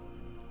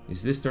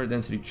 is this third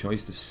density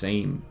choice the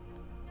same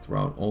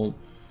throughout all?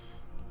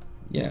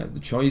 Yeah, the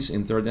choice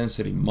in third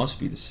density must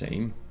be the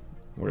same,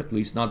 or at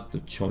least not the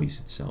choice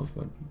itself,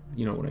 but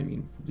you know what I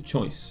mean, the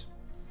choice.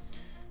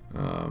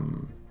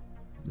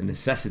 The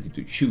necessity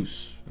to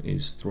choose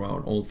is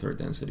throughout all third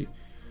density.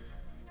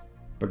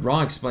 But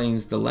Ra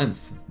explains the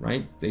length,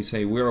 right? They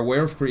say, we're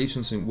aware of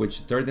creations in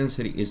which third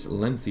density is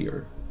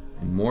lengthier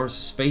and more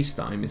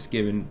space-time is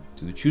given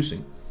to the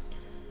choosing.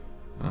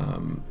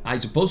 I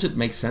suppose it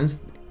makes sense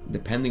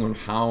depending on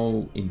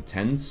how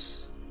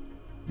intense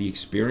the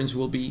experience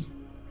will be,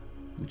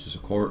 which is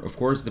of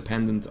course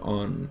dependent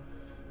on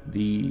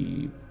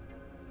the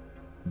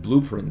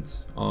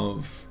blueprint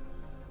of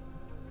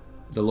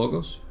the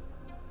logos.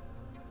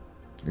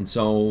 And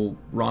so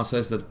Ra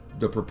says that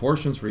the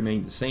proportions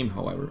remain the same.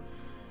 However,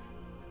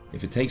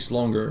 if it takes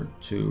longer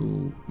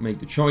to make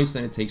the choice,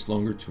 then it takes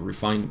longer to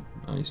refine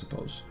it, I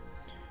suppose.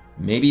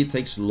 Maybe it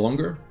takes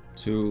longer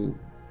to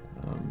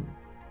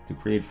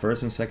create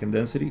first and second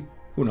density.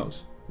 Who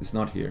knows? It's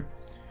not here.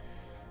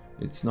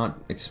 It's not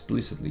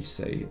explicitly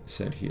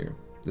said here.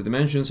 The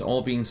dimensions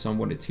all being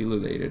somewhat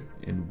etiolated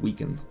and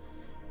weakened.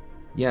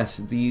 Yes,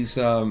 these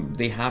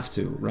they have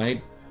to,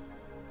 right?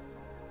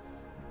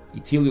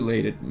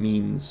 Etiolated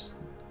means,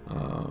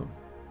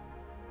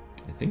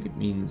 I think it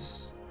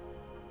means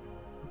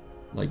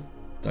like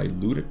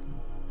diluted,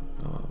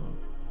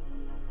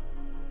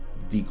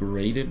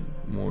 degraded,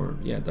 more,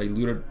 yeah,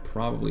 diluted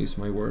probably is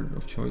my word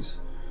of choice.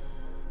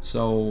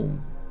 So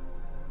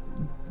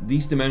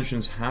these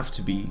dimensions have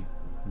to be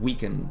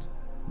weakened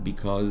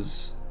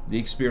because the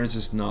experience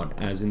is not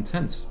as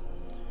intense.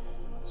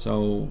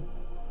 So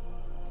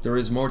there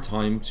is more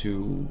time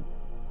to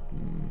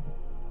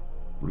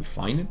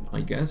refine it,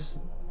 I guess,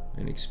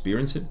 and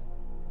experience it.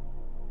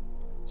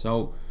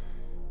 So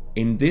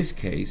in this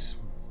case,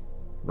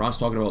 Ra's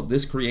talking about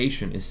this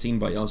creation is seen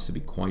by us to be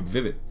quite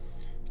vivid.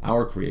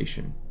 Our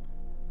creation.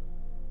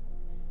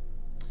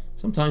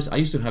 Sometimes I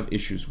used to have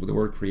issues with the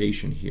word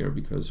creation here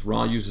because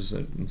Ra uses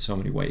it in so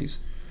many ways.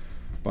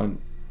 But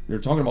you're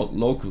talking about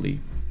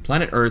locally.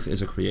 Planet Earth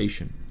is a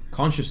creation.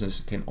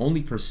 Consciousness can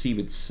only perceive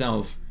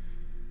itself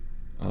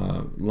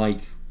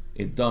like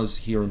it does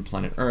here on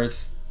planet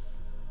Earth.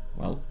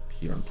 Well,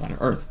 here on planet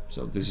Earth.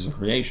 So this is a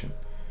creation.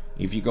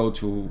 If you go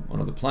to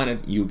another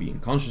planet, you be in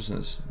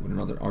consciousness with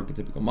another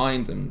archetypical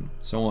mind and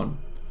so on,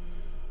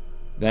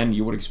 then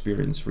you would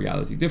experience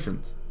reality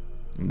different.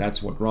 And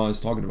that's what Ra is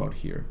talking about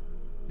here.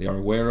 They are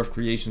aware of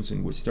creations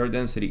in which third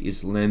density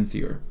is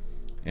lengthier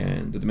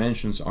and the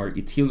dimensions are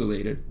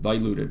etiolated,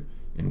 diluted,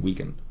 and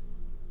weakened.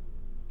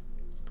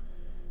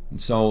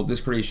 And so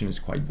this creation is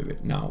quite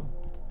vivid. Now,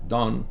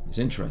 Don is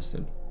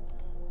interested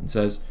and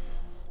says,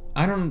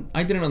 I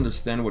didn't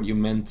understand what you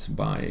meant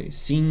by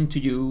seen to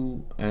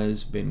you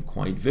as been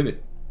quite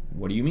vivid.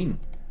 What do you mean?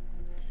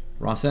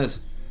 Ra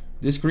says,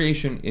 this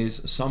creation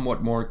is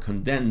somewhat more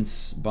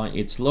condensed by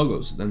its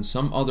logos than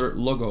some other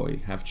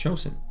logoi have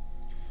chosen.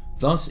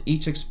 Thus,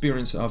 each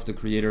experience of the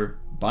creator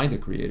by the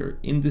creator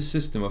in this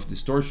system of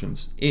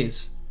distortions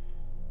is,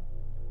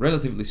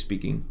 relatively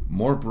speaking,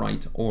 more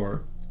bright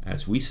or,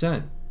 as we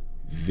said,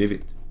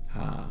 vivid.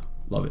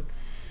 Love it.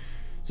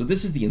 So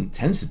this is the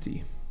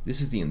intensity. This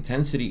is the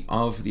intensity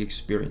of the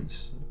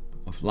experience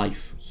of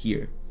life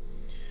here.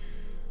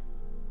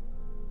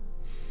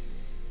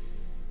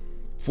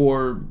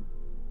 For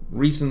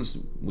reasons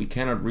we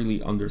cannot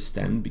really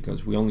understand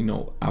because we only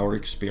know our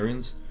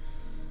experience,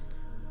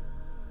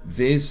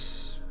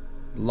 this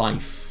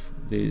life,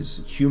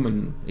 this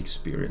human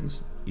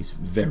experience is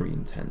very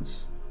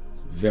intense,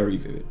 very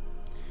vivid.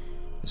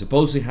 It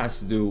supposedly has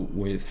to do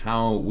with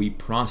how we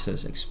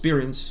process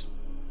experience,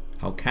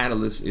 how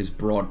catalyst is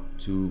brought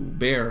to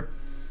bear,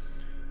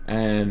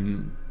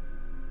 and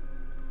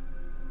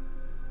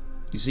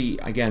you see,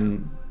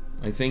 again,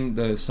 I think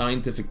the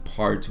scientific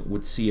part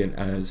would see it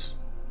as,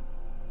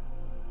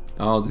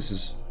 oh, this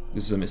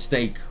is a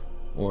mistake,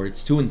 or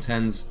it's too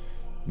intense.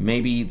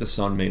 Maybe the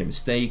sun made a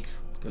mistake,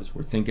 because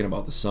we're thinking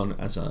about the sun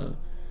as a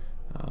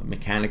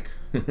mechanic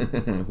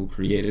who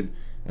created,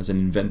 as an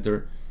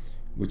inventor,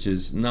 which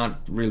is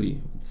not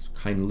really, it's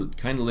kind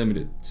of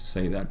limited to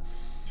say that.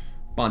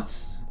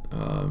 But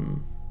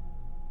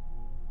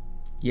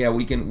yeah,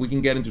 we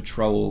can get into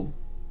trouble,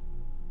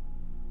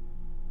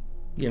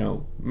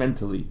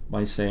 mentally,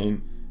 by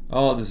saying,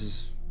 oh,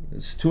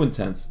 it's too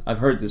intense. I've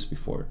heard this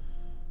before.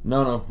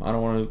 No, I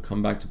don't want to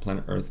come back to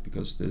planet Earth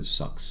because this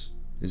sucks.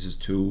 This is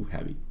too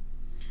heavy.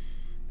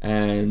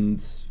 And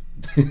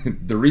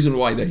the reason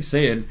why they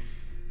say it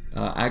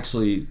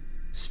actually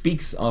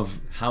speaks of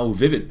how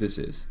vivid this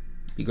is,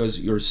 because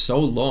you're so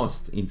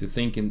lost into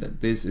thinking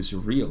that this is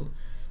real,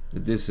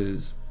 that this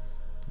is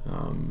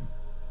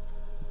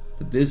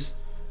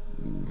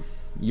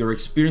your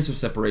experience of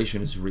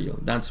separation is real.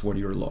 That's what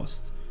you're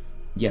lost.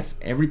 Yes,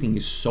 everything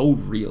is so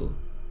real.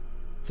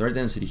 Third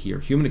density here,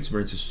 human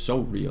experience is so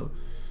real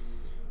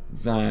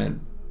that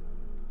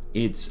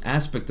its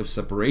aspect of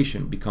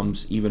separation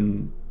becomes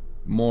even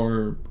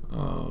more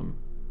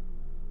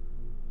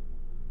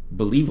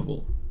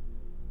believable.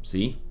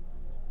 See?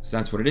 So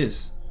that's what it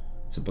is.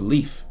 It's a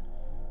belief,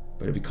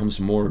 but it becomes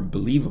more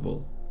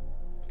believable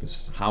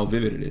because how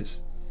vivid it is.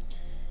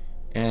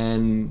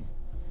 And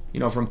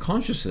from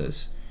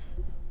consciousness,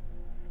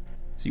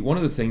 see, one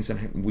of the things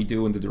that we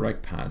do in the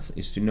direct path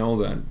is to know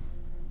that,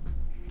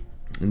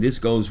 and this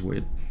goes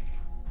with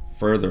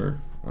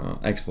further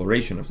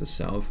exploration of the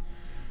self,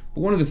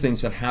 but one of the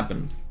things that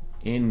happen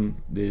in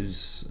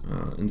this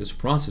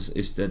process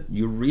is that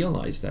you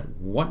realize that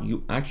what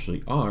you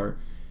actually are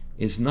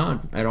is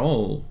not at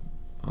all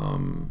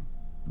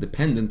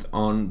dependent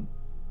on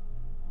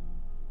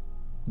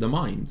the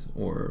mind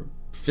or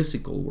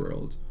physical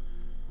world.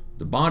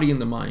 The body and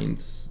the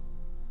mind,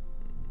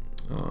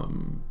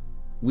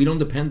 we don't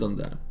depend on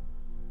that.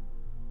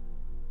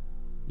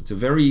 It's a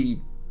very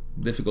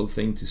difficult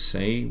thing to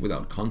say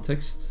without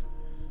context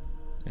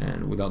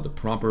and without the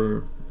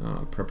proper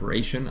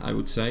preparation, I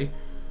would say,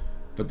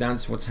 but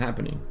that's what's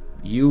happening.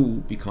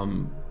 You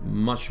become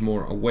much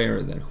more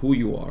aware that who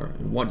you are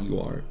and what you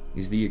are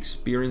is the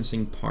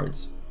experiencing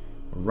part,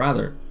 or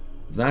rather,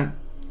 that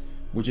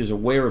which is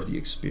aware of the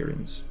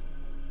experience,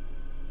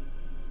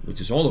 which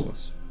is all of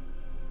us.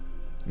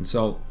 And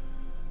so,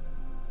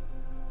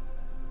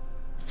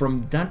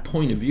 from that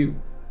point of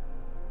view,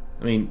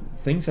 I mean,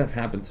 things have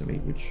happened to me,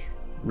 which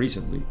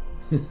recently,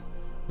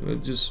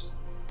 just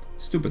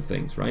stupid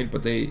things, right?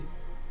 But they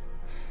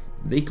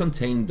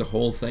contain the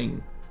whole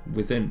thing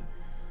within,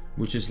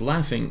 which is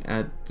laughing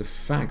at the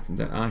fact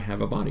that I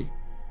have a body.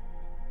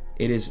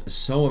 It is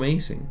so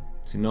amazing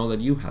to know that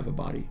you have a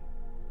body.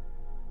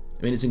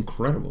 I mean, it's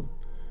incredible.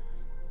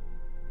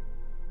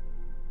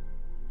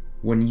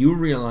 When you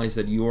realize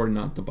that you are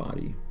not the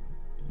body,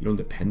 you don't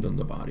depend on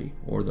the body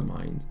or the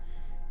mind,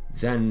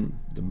 then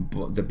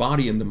the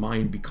body and the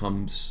mind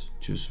becomes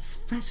just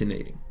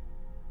fascinating.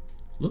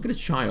 Look at a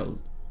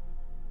child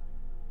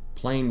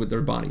playing with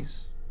their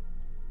bodies,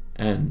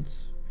 and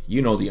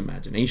the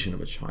imagination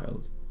of a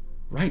child,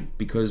 right?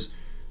 Because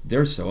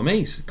they're so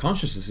amazed.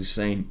 Consciousness is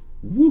saying,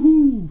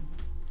 woohoo!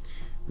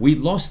 We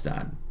lost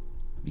that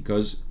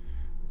because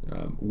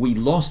we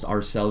lost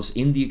ourselves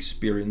in the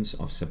experience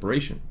of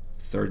separation.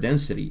 Third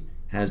density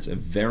has a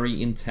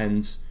very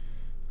intense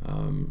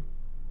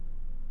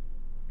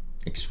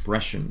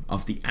expression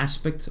of the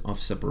aspect of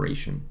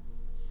separation,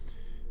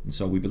 and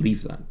so we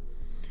believe that.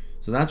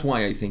 So that's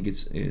why I think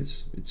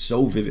it's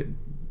so vivid,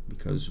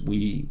 because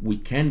we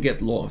can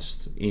get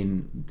lost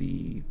in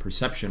the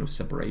perception of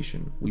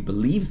separation. We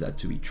believe that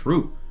to be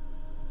true.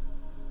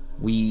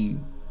 We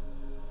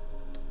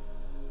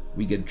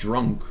get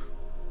drunk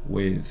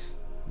with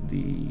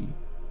the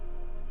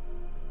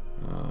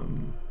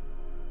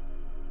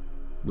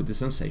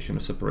sensation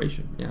of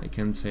separation. Yeah, I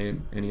can't say it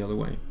any other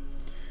way.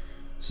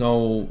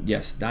 So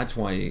yes, that's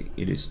why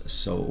it is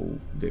so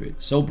vivid,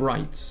 so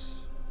bright.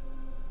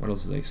 What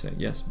else do they say?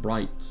 Yes,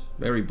 bright,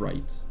 very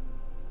bright.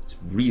 It's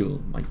real.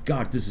 My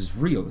God, this is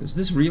real. Is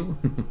this real?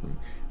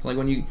 It's like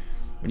when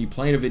you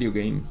played a video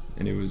game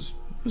and it was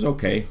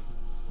okay,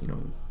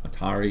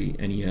 Atari,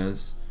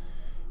 NES,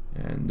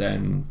 and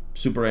then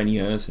Super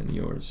NES, and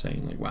you're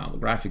saying like, wow, the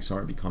graphics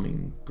are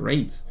becoming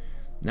great.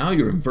 Now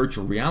you're in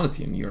virtual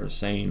reality and you're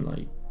saying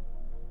like,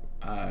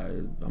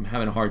 I'm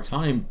having a hard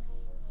time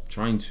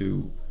trying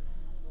to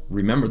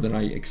remember that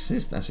I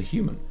exist as a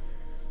human.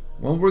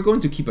 Well, we're going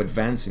to keep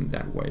advancing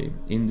that way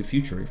in the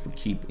future if we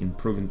keep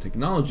improving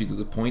technology to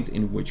the point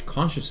in which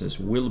consciousness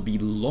will be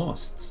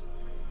lost.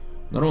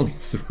 Not only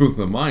through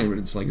the mind, but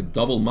it's like a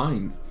double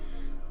mind.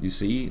 You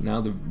see,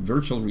 now the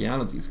virtual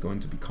reality is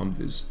going to become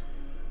this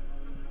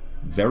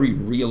very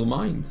real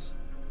mind.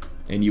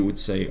 And you would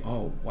say,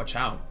 oh, watch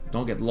out,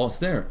 don't get lost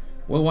there.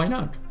 Well, why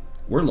not?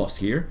 We're lost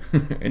here,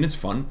 and it's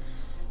fun.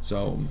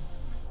 So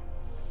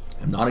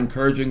I'm not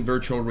encouraging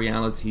virtual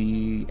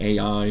reality,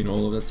 AI, and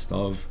all of that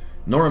stuff,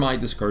 nor am I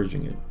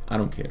discouraging it. I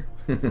don't care.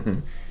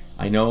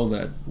 I know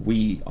that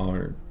we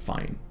are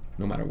fine,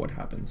 no matter what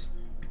happens,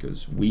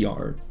 because we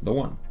are the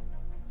one.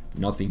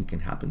 Nothing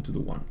can happen to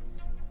the one.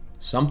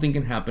 Something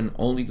can happen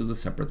only to the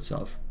separate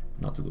self,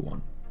 not to the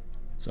one.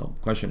 So,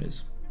 question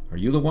is, are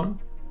you the one,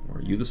 or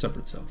are you the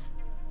separate self?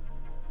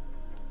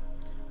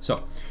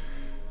 So,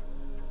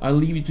 I'll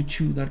leave you to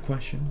chew that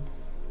question.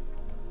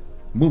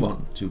 Move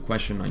on to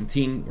question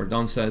 19, where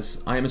Don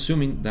says, I am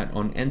assuming that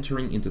on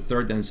entering into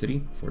third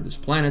density for this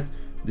planet,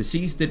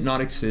 disease did not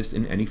exist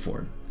in any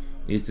form.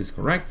 Is this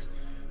correct?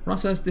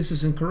 Ross says this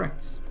is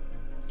incorrect.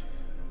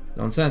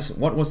 Don says,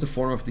 what was the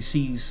form of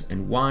disease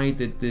and why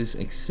did this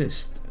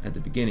exist at the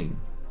beginning,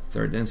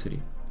 third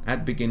density?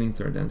 At beginning,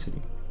 third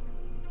density.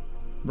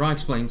 Ra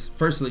explains,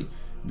 firstly,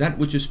 that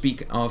which you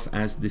speak of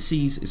as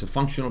disease is a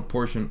functional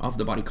portion of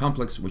the body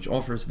complex which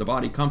offers the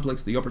body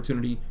complex the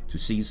opportunity to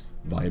seize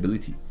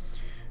viability.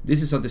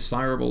 This is a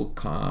desirable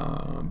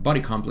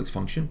body complex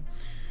function.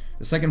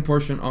 The second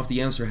portion of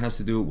the answer has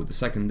to do with the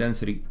second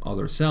density,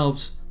 other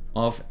selves,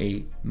 of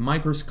a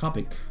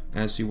microscopic,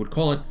 as you would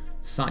call it,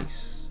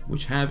 size,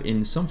 which have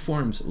in some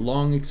forms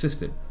long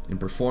existed and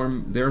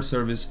perform their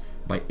service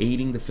by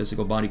aiding the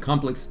physical body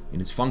complex in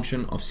its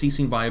function of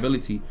seizing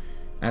viability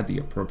at the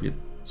appropriate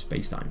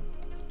space-time.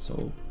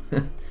 So,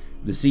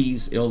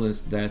 disease, illness,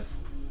 death,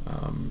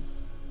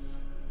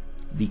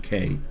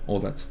 decay, all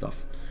that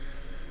stuff.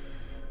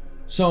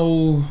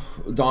 So,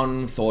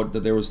 Don thought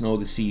that there was no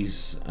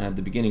disease at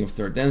the beginning of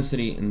third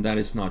density, and that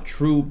is not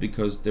true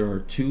because there are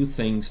two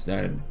things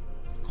that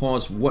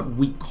cause what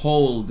we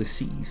call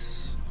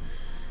disease.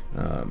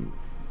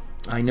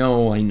 I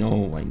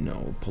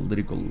know,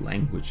 political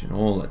language and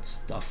all that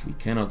stuff. We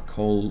cannot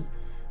call,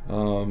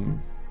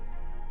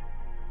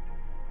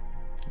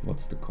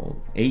 what's the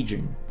call?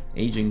 Aging.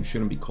 Aging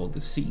shouldn't be called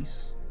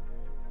disease.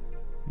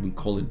 We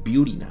call it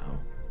beauty now.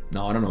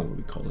 No, I don't know what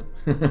we call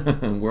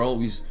it. We're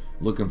always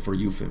looking for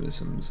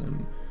euphemisms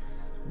and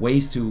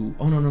ways to,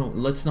 oh no,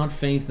 let's not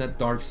face that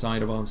dark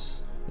side of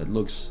us that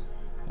looks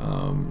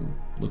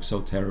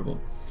so terrible.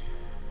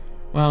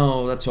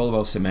 Well, that's all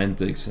about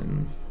semantics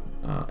and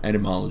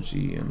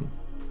etymology and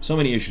so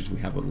many issues we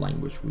have with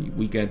language.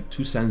 We get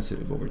too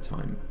sensitive over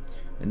time,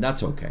 and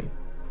that's okay.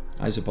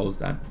 I suppose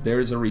that there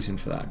is a reason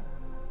for that.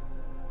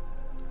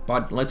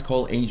 But let's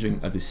call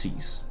aging a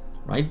disease,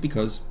 right?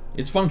 Because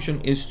its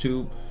function is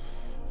to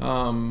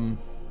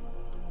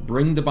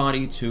bring the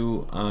body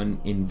to an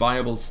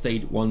inviable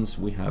state once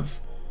we have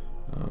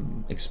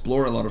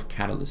explored a lot of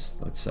catalysts,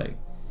 let's say.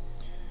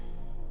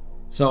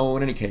 So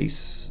in any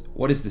case,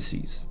 what is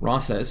disease?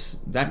 Ross says,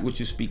 that which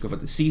you speak of a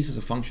disease is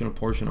a functional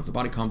portion of the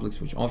body complex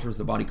which offers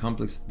the body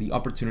complex the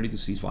opportunity to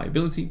seize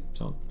viability.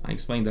 So I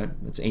explained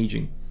that, that's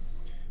aging.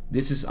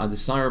 This is a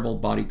desirable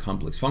body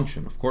complex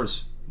function. Of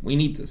course, we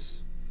need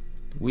this.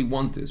 We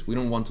want this. We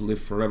don't want to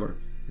live forever.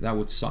 That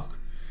would suck.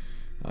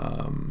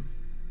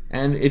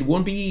 And it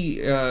won't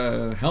be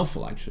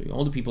helpful, actually.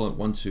 All the people that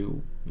want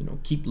to,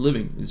 keep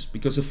living is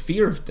because of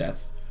fear of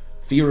death,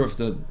 fear of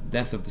the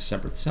death of the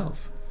separate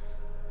self,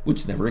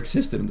 which never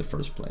existed in the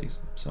first place.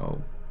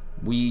 So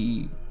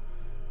we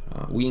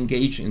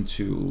engage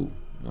into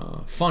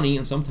funny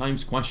and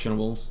sometimes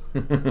questionable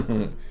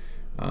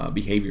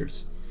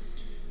behaviors.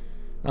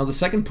 Now, the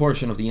second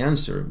portion of the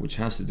answer, which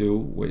has to do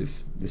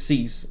with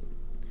disease,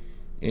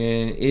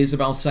 is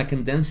about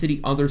second density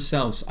other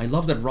selves. I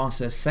love that Ross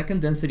says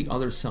second density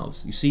other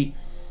selves. You see,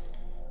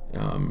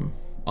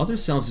 other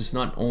selves is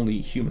not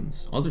only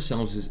humans. Other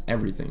selves is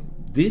everything.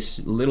 This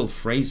little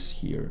phrase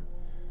here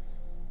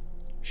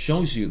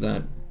shows you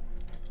that.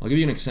 I'll give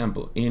you an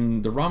example.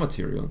 In the raw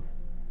material,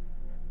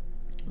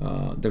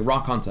 the raw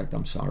contact,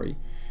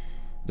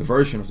 the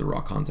version of the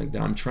raw contact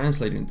that I'm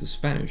translating into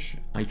Spanish,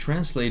 I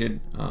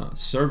translated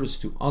service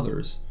to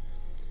others.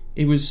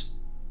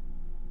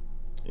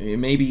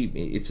 Maybe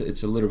it's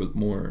a little bit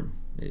more,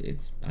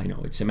 I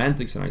know it's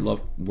semantics and I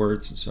love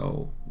words,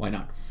 so why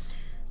not?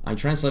 I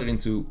translated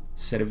into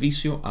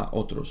servicio a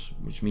otros,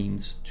 which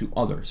means to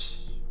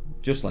others,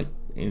 just like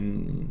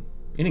in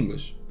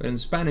English. But in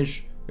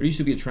Spanish, there used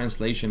to be a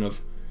translation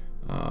of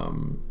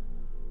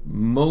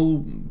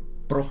mo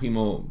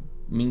prójimo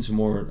means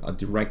more a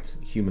direct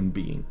human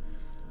being,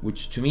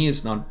 which to me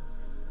is not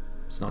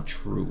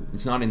true.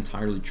 It's not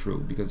entirely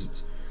true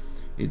because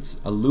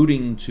it's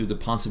alluding to the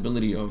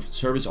possibility of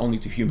service only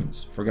to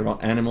humans. Forget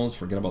about animals,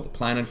 forget about the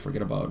planet,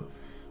 forget about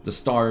the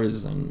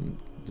stars and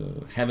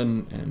the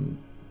heaven and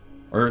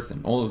earth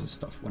and all of this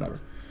stuff, whatever.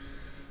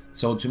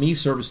 So to me,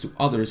 service to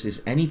others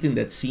is anything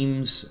that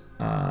seems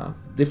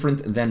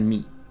different than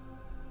me.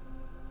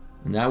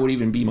 And that would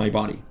even be my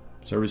body.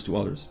 Service to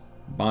others.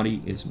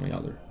 Body is my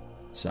other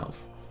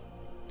self.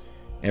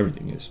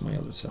 Everything is my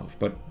other self.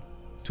 But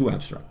too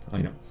abstract,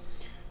 I know.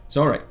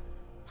 So, alright.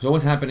 So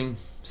what's happening?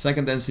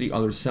 Second density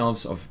other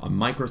selves of a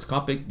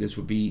microscopic. This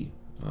would be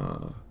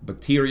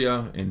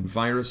bacteria and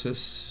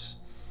viruses,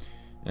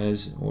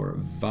 or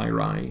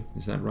viri.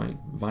 Is that right?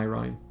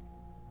 Viri,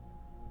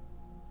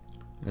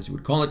 as you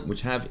would call it,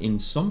 which have in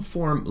some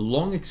form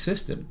long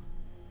existed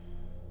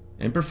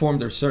and perform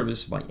their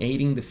service by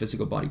aiding the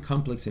physical body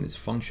complex in its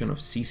function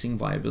of ceasing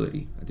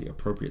viability at the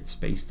appropriate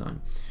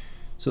space-time.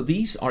 So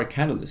these are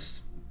catalysts.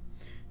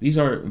 These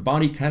are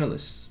body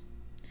catalysts.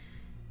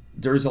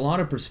 There is a lot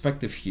of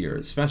perspective here,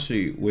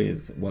 especially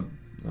with what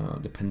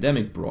the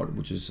pandemic brought,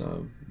 which is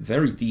a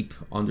very deep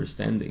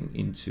understanding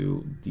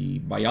into the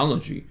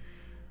biology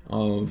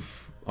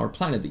of our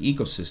planet, the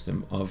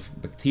ecosystem of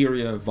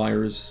bacteria,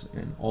 virus,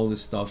 and all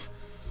this stuff,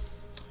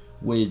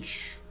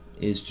 which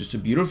is just a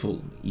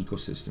beautiful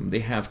ecosystem. They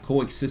have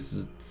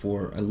coexisted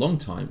for a long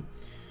time.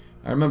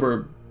 I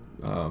remember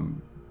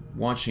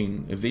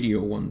watching a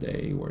video one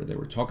day where they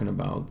were talking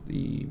about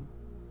the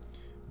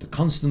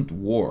constant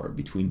war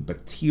between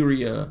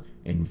bacteria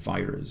and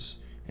virus,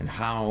 and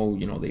how,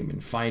 you know, they've been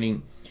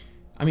fighting.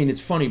 I mean,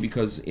 it's funny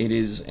because it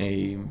is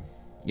an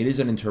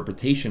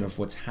interpretation of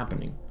what's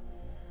happening.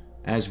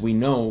 As we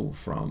know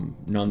from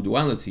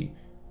non-duality,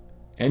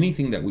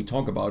 anything that we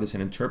talk about is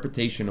an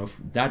interpretation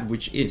of that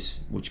which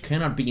is, which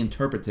cannot be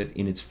interpreted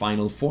in its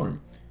final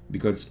form,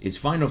 because its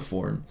final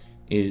form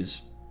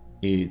is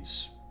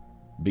its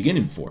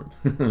beginning form.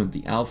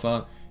 The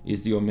Alpha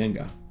is the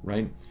Omega,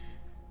 right?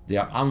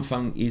 Der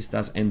Anfang ist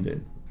das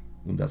Ende,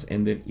 und das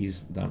Ende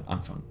ist der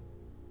Anfang.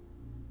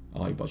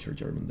 Oh, I butchered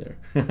German there.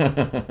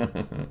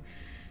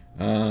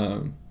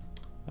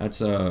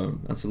 That's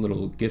a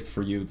little gift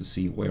for you to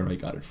see where I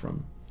got it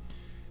from.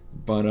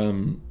 But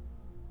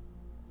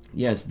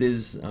yes,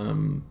 this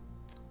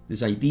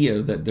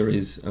idea that there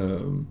is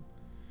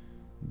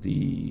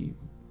the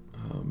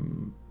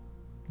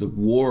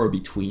war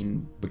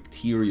between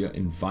bacteria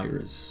and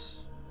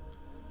virus.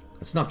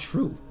 That's not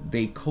true.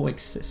 They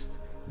coexist.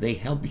 They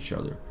help each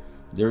other.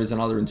 There is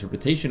another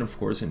interpretation, of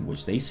course, in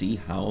which they see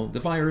how the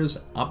virus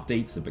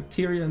updates the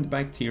bacteria, and the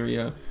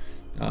bacteria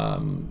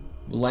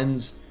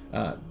lends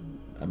a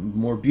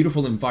more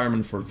beautiful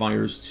environment for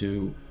virus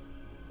to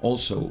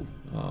also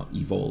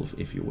evolve,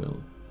 if you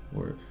will,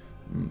 or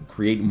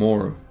create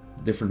more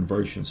different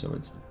versions of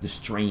it, the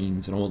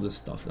strains and all this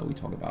stuff that we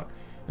talk about.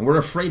 And we're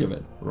afraid of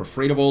it. We're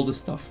afraid of all this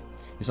stuff.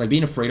 It's like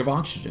being afraid of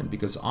oxygen,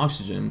 because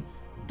oxygen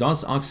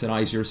does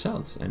oxidize your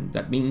cells, and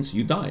that means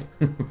you die.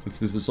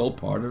 This is all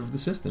part of the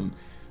system.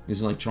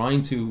 It's like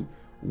trying to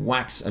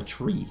wax a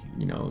tree,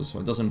 you know, so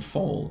it doesn't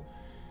fall.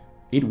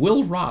 It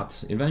will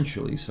rot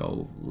eventually,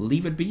 so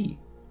leave it be.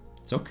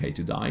 It's okay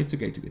to die, it's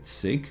okay to get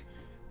sick,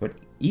 but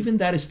even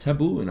that is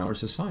taboo in our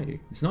society.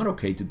 It's not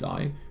okay to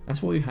die.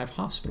 That's why we have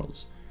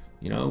hospitals.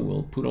 You know,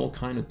 we'll put all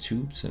kind of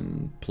tubes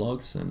and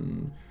plugs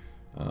and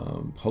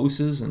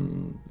hoses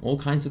and all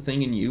kinds of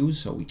things in use,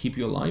 so we keep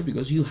you alive,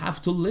 because you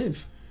have to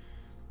live.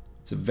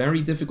 It's a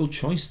very difficult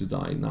choice to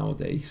die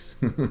nowadays.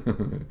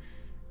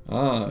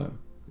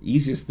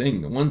 Easiest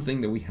thing, the one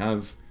thing that we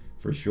have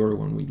for sure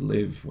when we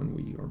live, when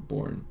we are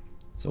born.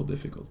 So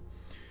difficult.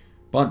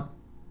 But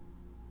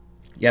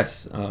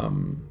yes,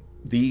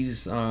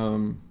 these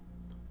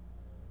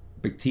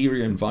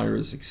bacteria and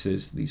virus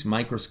exist. These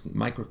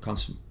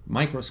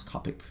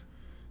microscopic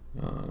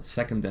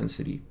second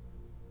density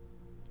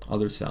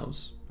other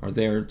cells are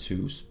there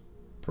to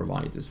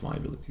provide this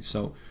viability.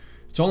 So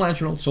it's all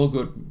natural, it's all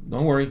good.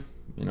 Don't worry.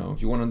 You know,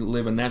 if you want to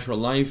live a natural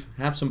life,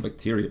 have some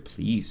bacteria,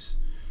 please.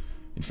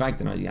 In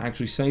fact, and I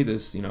actually say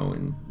this, you know,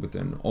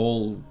 within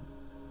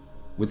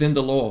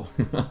the law,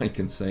 I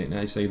can say, and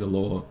I say the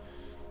law,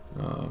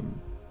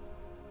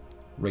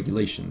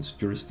 regulations,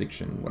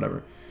 jurisdiction,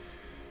 whatever.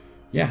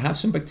 Yeah, have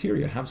some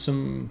bacteria, have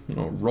some, you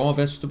know, raw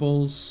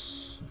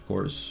vegetables. Of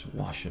course,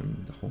 wash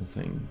them, the whole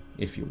thing,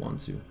 if you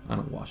want to. I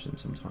don't wash them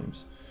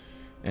sometimes.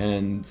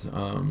 And,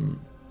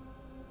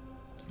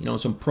 you know,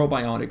 some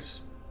probiotics.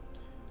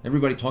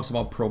 Everybody talks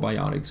about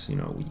probiotics. You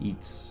know, we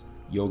eat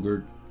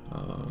yogurt,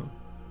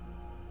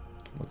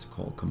 what's it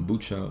called?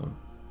 Kombucha,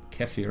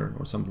 kefir,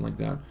 or something like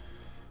that.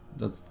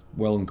 That's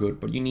well and good,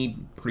 but you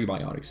need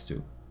prebiotics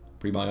too.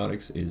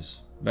 Prebiotics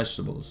is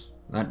vegetables,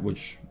 that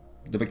which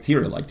the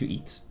bacteria like to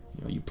eat.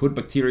 You know, you put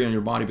bacteria in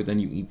your body, but then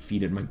you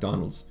feed it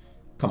McDonald's.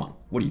 Come on,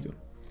 what are you doing?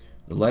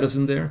 The lettuce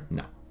in there?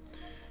 No.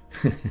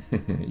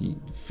 You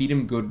feed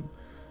him good.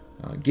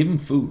 Give him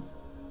food.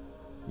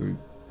 You're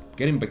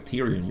getting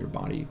bacteria in your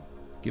body.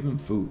 Give him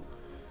food.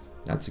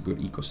 That's a good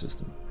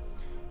ecosystem.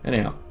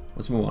 Anyhow,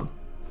 let's move on.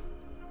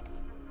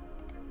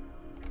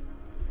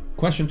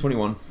 Question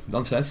 21.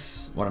 Don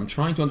says, what I'm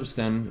trying to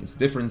understand is the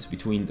difference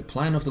between the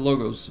plan of the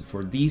logos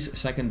for these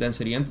second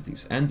density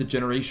entities and the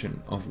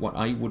generation of what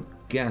I would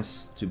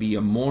guess to be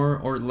a more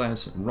or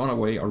less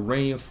runaway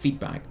array of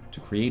feedback to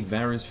create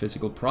various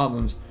physical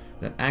problems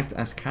that act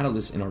as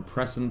catalysts in our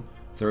present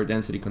third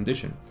density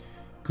condition.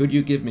 Could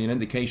you give me an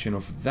indication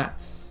of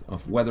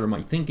of whether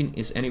my thinking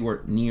is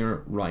anywhere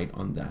near right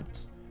on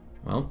that.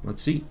 Well,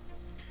 let's see.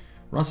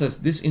 Ross says,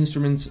 this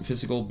instrument's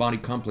physical body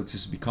complex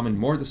is becoming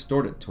more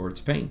distorted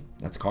towards pain.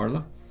 That's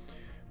Carla.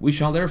 We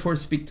shall therefore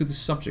speak to this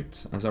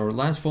subject as our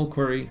last full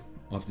query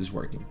of this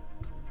working.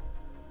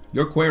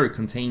 Your query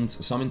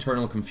contains some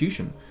internal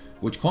confusion,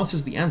 which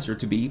causes the answer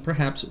to be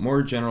perhaps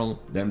more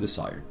general than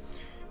desired.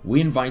 We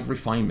invite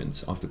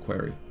refinements of the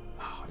query.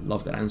 Oh, I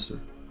love that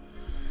answer.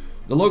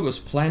 The Logos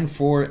planned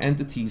for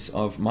entities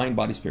of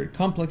mind-body-spirit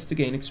complex to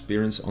gain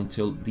experience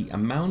until the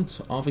amount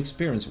of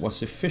experience was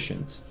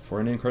sufficient for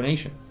an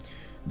incarnation.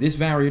 This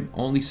varied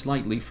only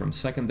slightly from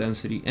second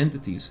density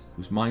entities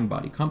whose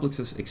mind-body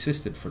complexes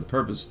existed for the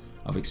purpose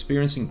of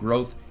experiencing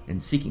growth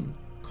and seeking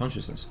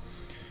consciousness.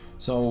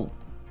 So,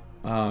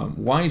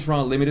 why is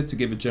Ra limited to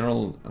give a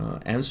general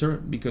answer?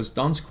 Because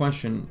Don's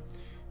question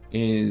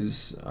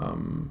is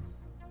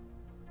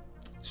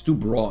it's too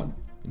broad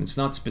and it's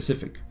not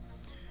specific.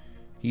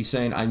 He's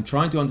saying, I'm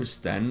trying to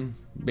understand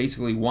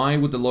basically why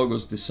would the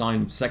Logos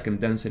design second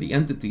density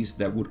entities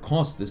that would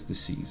cause this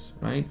disease,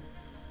 right?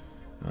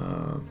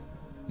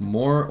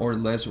 More or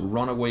less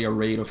runaway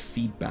array of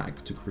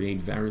feedback to create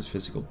various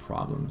physical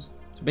problems.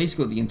 So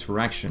basically the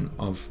interaction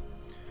of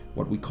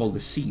what we call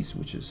disease,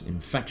 which is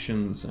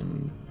infections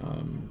and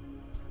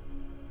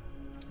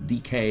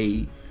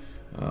decay.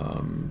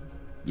 I'm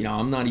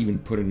not even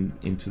putting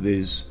into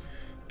this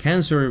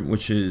cancer,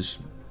 which is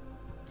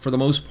for the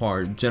most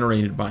part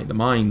generated by the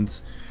mind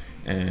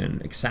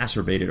and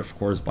exacerbated, of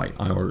course, by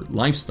our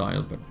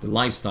lifestyle. But the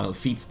lifestyle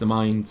feeds the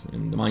mind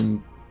and the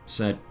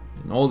mindset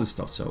and all this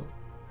stuff. So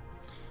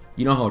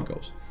you know how it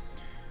goes.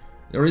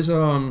 There is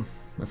a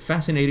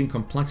fascinating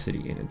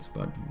complexity in it,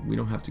 but we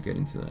don't have to get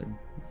into that.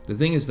 The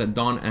thing is that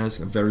Don asked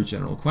a very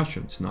general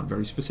question. It's not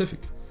very specific.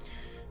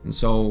 And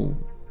so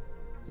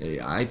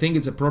I think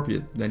it's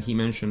appropriate that he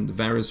mentioned the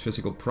various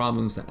physical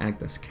problems that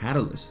act as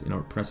catalysts in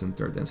our present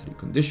third density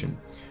condition,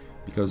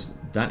 because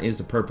that is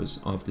the purpose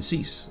of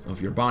disease,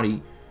 of your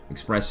body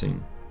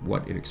expressing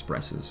what it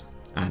expresses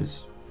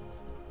as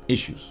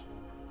issues,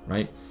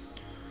 right?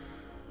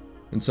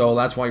 And so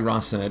that's why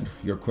Ross said,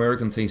 your query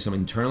contains some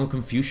internal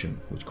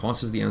confusion, which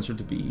causes the answer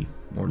to be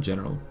more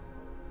general.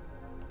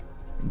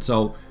 And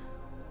so,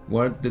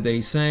 what did they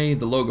say?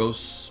 The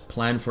Logos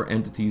planned for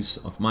entities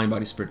of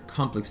mind-body-spirit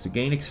complex to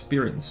gain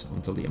experience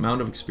until the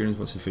amount of experience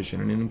was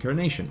sufficient in an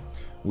incarnation.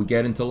 We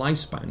get into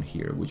lifespan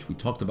here, which we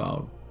talked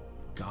about.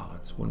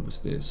 God, when was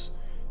this?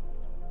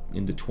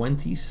 In the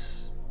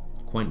 20s?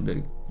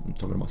 I'm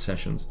talking about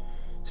session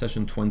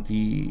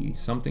 20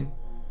 something.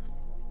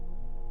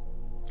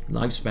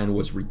 Lifespan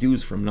was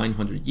reduced from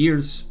 900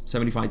 years,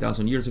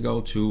 75,000 years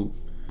ago, to,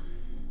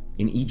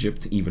 in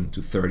Egypt, even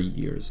to 30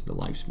 years, the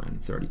lifespan,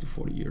 30 to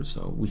 40 years.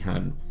 So we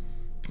had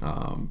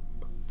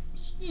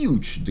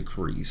huge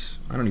decrease.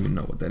 I don't even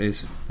know what that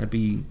is. That'd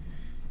be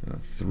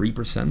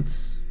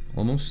 3%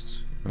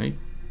 almost, right?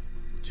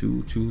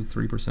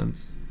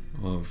 3%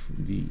 of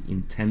the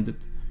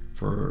intended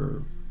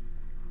for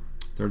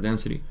third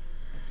density.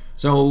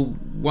 So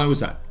why was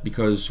that?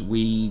 Because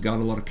we got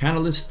a lot of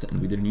catalyst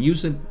and we didn't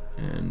use it,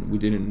 and we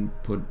didn't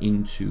put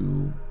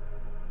into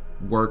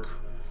work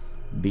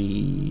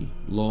the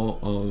law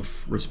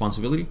of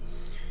responsibility.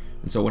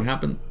 And so what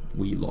happened?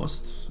 We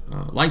lost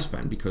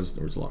lifespan because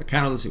there was a lot of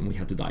catalyst and we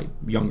had to die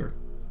younger,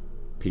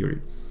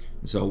 period.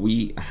 And so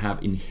we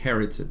have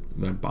inherited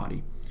that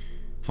body.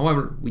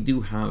 However, we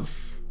do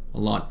have a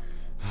lot.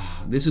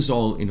 This is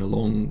all in a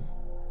long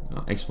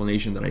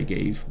explanation that I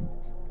gave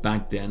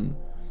back then,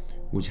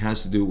 which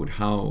has to do with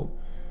how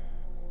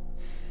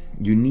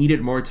you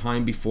needed more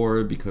time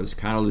before because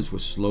catalyst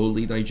was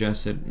slowly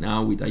digested.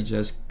 Now we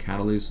digest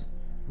catalyst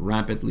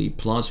rapidly.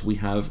 Plus we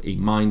have a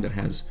mind that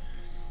has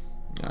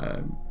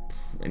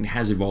and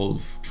has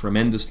evolved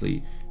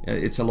tremendously.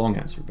 It's a long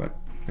answer, but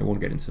I won't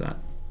get into that.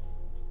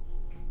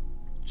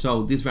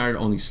 So this varied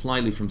only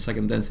slightly from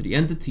second density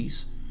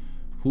entities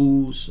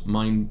whose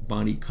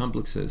mind-body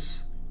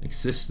complexes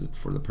existed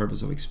for the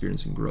purpose of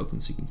experiencing growth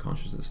and seeking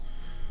consciousness.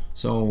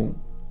 So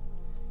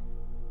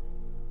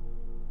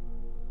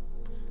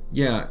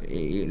yeah,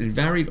 it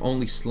varied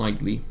only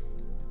slightly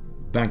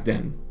back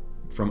then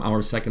from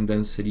our second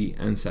density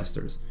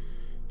ancestors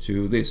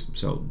to this.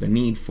 So the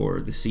need for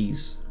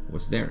disease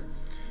was there.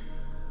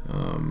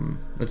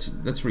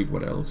 Let's read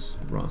what else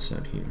Ross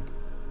said here.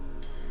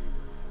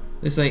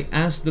 They say,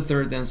 as the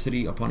third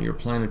density upon your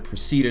planet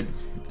proceeded,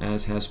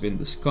 as has been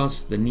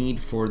discussed, the need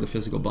for the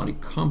physical body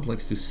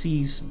complex to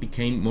cease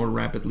became more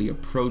rapidly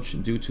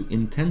approached due to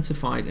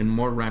intensified and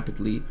more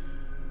rapidly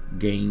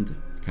gained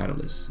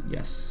catalysts.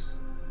 Yes,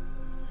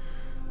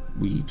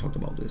 we talked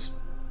about this.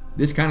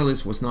 This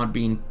catalyst was not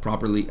being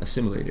properly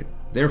assimilated.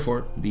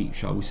 Therefore, the,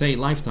 shall we say,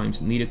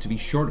 lifetimes needed to be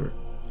shorter,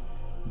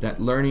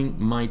 that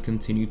learning might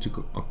continue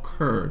to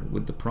occur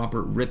with the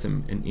proper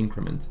rhythm and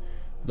increment.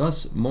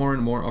 Thus, more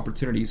and more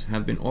opportunities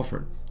have been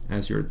offered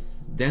as your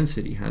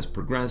density has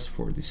progressed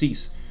for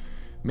disease.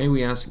 May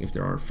we ask if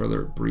there are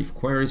further brief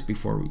queries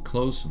before we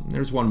close?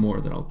 There's one more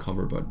that I'll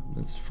cover, but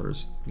let's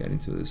first get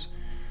into this.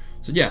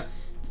 So yeah,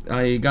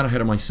 I got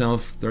ahead of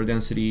myself. Third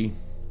density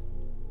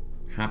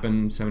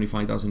happened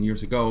 75,000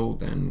 years ago.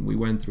 Then we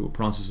went through a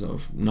process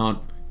of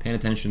not paying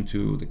attention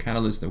to the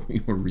catalyst that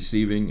we were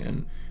receiving,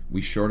 and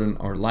we shortened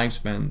our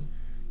lifespan.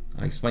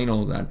 I explain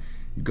all that.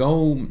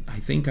 I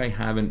think I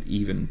haven't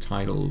even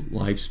titled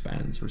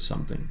Lifespans or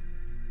something.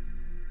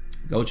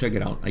 Go check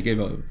it out. I gave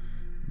a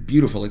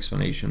beautiful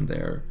explanation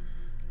there.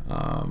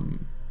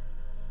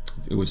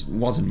 It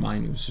wasn't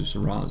mine, it was just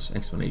Ra's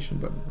explanation,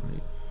 but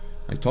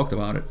I talked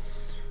about it.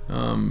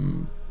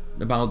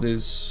 About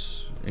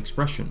this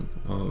expression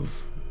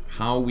of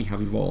how we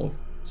have evolved.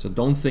 So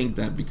don't think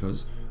that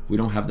because we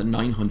don't have the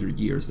 900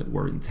 years that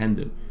were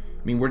intended.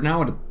 I mean, we're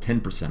now at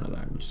 10% of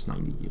that, which is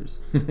 90 years,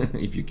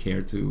 if you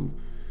care to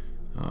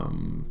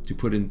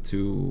put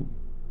into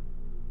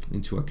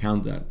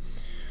account that.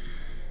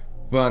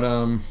 But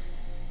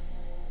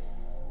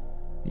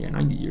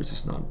 90 years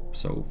is not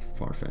so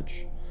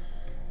far-fetched.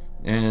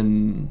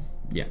 And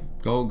yeah,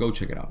 go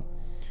check it out.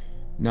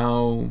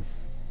 Now,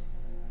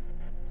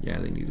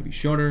 they need to be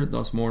shorter,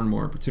 thus more and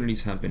more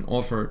opportunities have been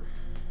offered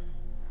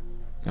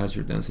as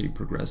your density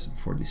progresses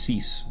for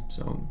disease.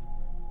 So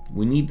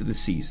we need the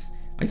disease.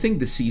 I think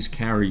disease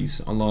carries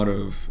a lot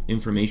of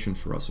information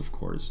for us, of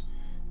course,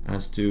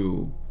 as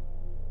to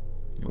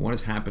what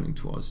is happening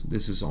to us.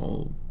 This is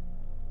all,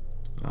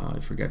 I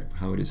forget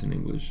how it is in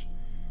English,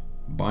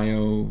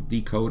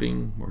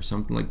 biodecoding or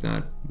something like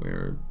that,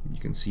 where you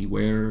can see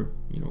where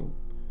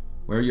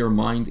your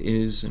mind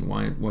is and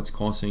what's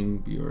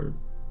causing your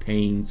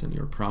pains and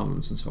your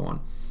problems and so on.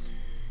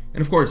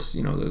 And of course,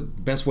 the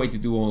best way to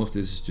do all of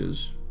this is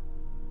just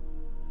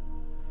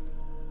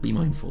be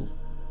mindful.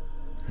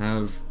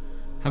 Have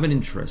an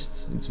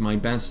interest. It's my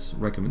best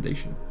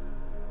recommendation.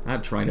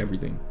 I've tried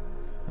everything.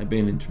 I've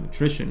been into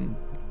nutrition,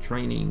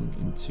 training,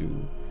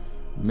 into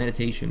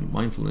meditation,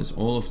 mindfulness,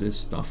 all of this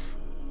stuff.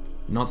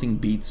 Nothing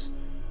beats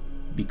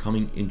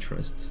becoming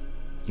interest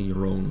in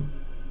your own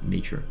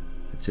nature.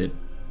 That's it.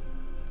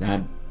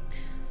 And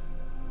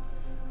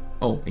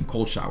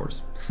cold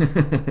showers.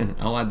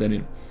 I'll add that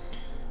in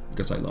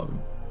because I love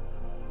them.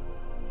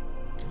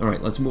 All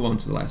right, let's move on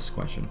to the last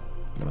question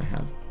that I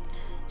have.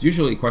 It's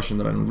usually a question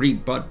that I don't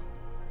read, but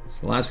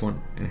it's the last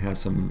one and it has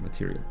some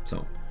material.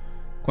 So,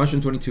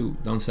 question 22,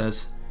 Don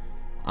says,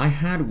 I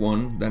had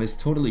one that is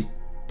totally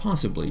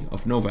possibly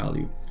of no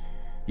value.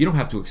 You don't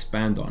have to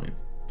expand on it,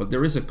 but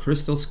there is a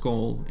crystal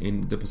skull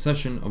in the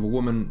possession of a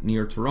woman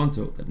near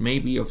Toronto that may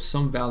be of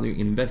some value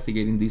in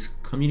investigating these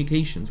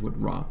communications with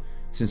Ra,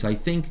 since I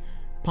think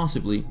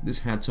possibly this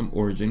had some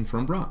origin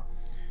from Ra.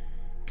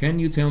 Can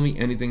you tell me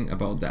anything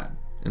about that?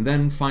 And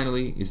then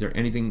finally, is there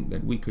anything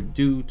that we could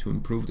do to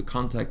improve the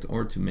contact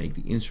or to make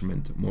the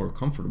instrument more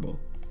comfortable?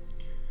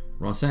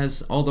 Ra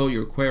says, although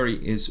your query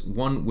is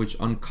one which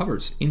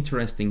uncovers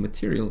interesting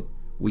material,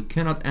 we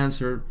cannot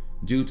answer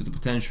due to the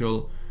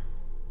potential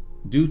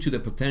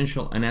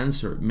an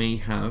answer may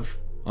have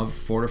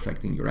for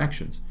affecting your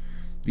actions.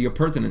 The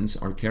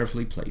appurtenances are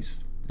carefully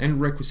placed and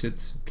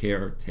requisite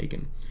care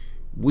taken.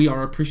 We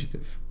are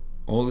appreciative.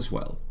 All is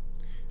well.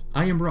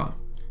 I am Ra.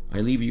 I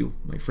leave you,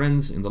 my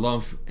friends, in the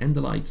love and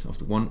the light of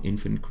the one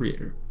infinite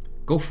Creator.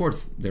 Go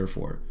forth,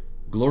 therefore,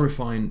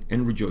 glorifying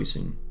and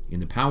rejoicing in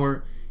the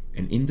power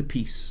and in the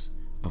peace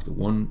of the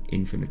one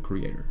infinite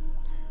Creator.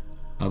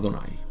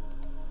 Adonai.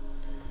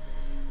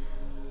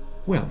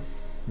 Well,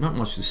 not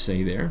much to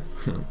say there.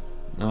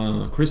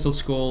 Crystal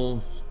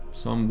skull,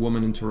 some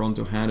woman in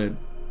Toronto had it.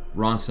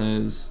 Ra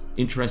says,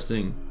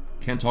 interesting,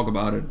 can't talk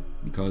about it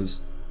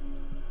because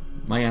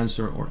my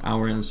answer or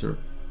our answer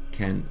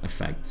can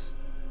affect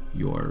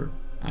your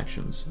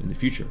actions in the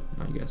future,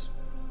 I guess.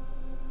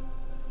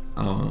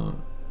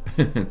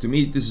 To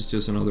me, this is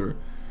just another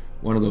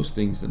one of those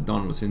things that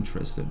Don was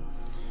interested.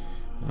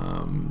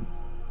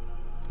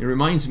 It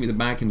reminds me that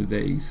back in the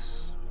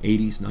days,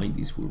 80s,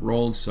 90s, we were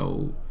all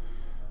so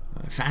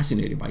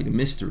fascinated by the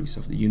mysteries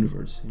of the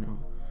universe,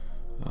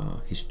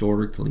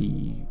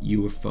 historically,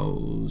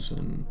 UFOs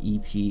and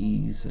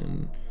ETs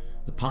and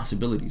the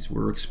possibilities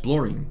we're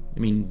exploring. I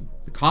mean,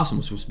 the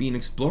cosmos was being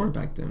explored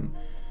back then.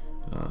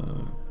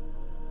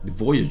 The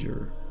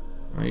Voyager,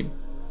 right?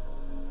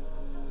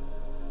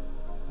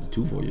 The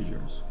 2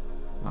 Voyagers.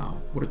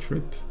 Wow, what a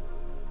trip.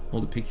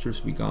 All the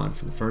pictures we got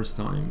for the first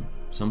time,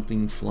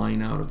 something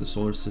flying out of the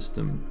solar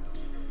system.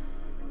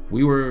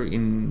 We were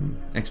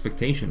in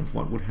expectation of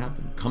what would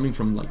happen, coming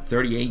from like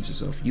 30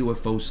 ages of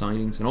UFO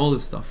sightings and all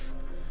this stuff.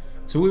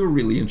 So we were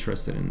really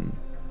interested in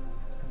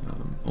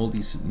all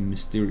these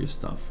mysterious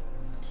stuff.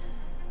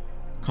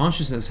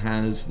 Consciousness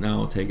has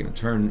now taken a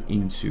turn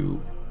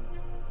to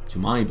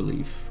my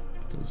belief,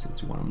 because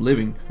it's what I'm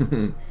living,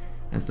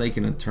 has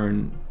taken a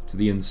turn to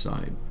the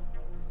inside.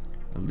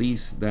 At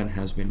least that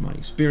has been my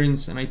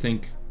experience, and I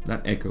think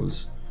that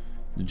echoes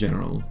the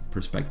general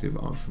perspective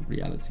of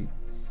reality.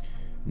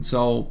 And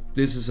so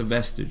this is a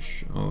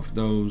vestige of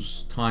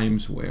those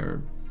times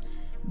where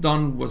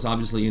Don was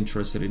obviously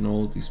interested in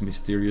all these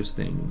mysterious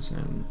things,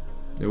 and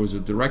there was a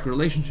direct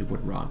relationship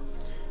with Ra.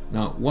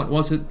 Now, what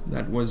was it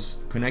that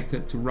was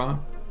connected to Ra?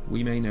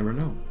 We may never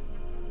know.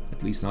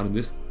 at least not in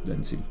this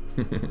density.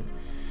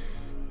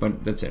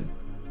 But that's it.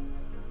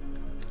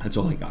 That's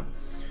all I got.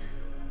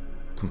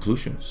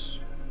 Conclusions.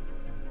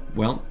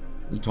 Well,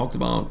 we talked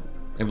about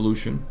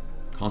evolution,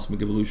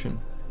 cosmic evolution.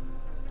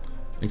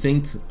 I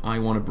think I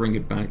want to bring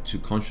it back to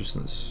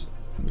consciousness,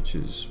 which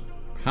is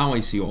how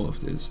I see all of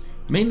this.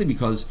 Mainly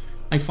because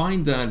I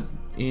find that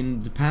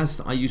in the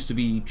past I used to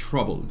be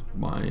troubled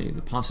by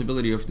the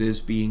possibility of this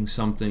being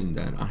something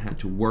that I had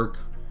to work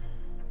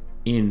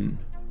in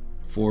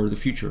for the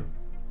future.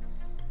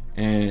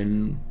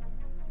 And,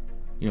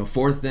 you know,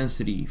 fourth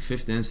density,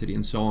 fifth density,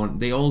 and so on,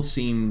 they all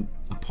seem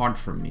apart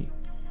from me.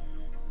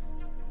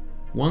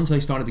 Once I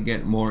started to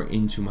get more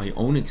into my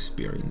own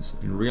experience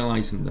and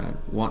realizing that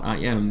what I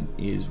am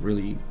is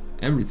really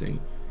everything,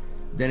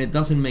 then it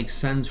doesn't make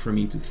sense for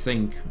me to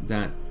think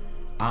that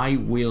I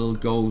will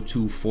go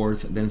to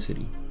fourth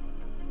density.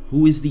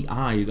 Who is the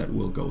I that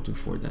will go to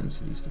fourth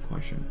density is the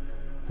question.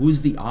 Who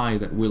is the I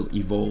that will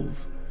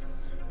evolve?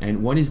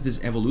 And what is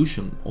this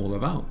evolution all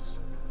about?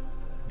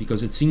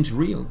 Because it seems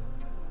real,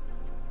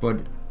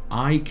 but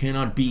I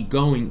cannot be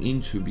going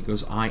into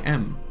because I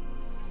am.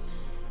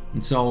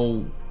 And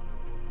so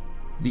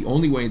the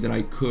only way that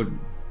I could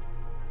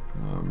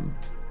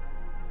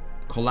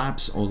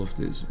collapse all of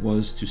this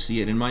was to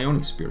see it in my own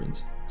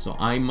experience. So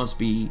I must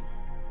be,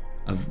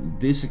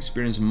 this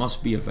experience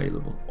must be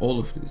available, all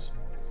of this.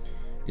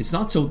 It's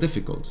not so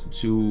difficult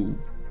to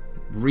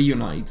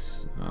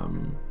reunite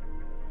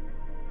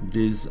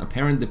this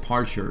apparent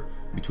departure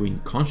between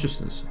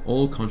consciousness,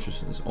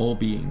 all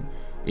being,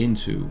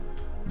 into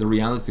the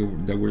reality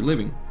that we're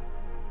living.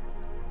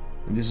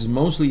 And this is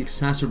mostly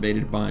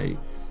exacerbated by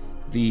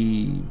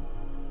the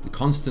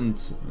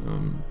constant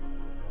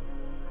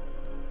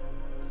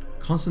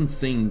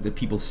thing that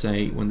people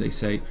say when they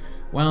say,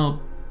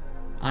 well,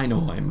 I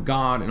know I am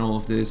God and all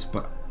of this,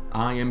 but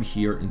I am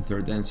here in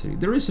third density.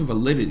 There is a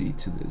validity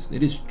to this.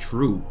 It is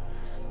true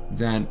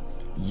that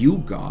you,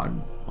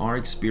 God, are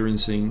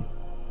experiencing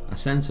a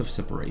sense of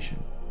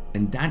separation,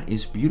 and that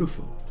is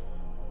beautiful.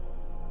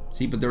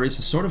 See, but there is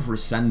a sort of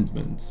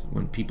resentment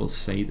when people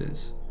say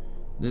this.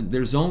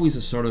 There's always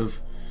a sort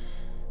of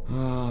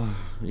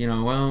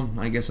well,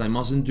 I guess I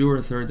must endure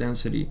third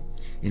density.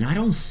 And I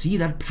don't see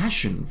that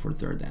passion for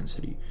third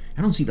density.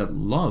 I don't see that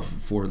love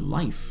for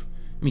life.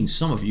 I mean,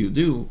 some of you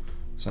do,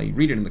 so I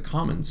read it in the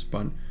comments,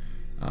 but,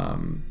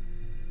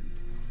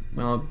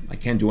 well, I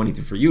can't do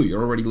anything for you.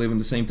 You're already living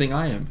the same thing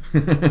I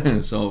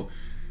am. So,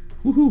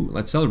 woohoo,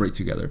 let's celebrate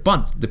together.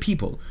 But the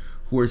people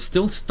who are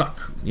still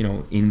stuck,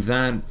 in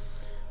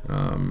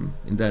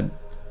that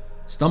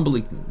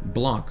stumbling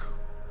block,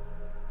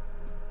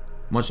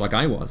 much like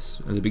I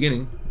was at the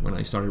beginning when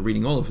I started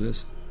reading all of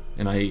this,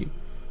 and I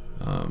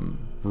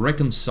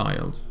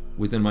reconciled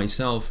within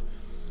myself,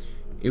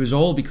 it was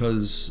all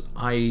because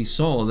I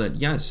saw that,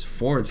 yes,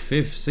 fourth,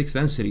 fifth, sixth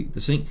density,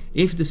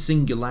 if the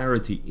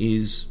singularity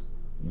is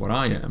what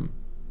I am,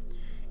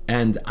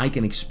 and I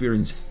can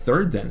experience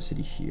third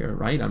density here,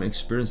 right? I'm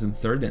experiencing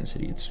third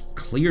density. It's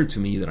clear to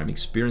me that I'm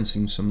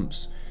experiencing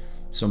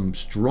some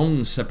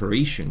strong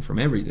separation from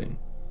everything.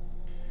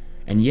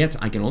 And yet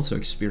I can also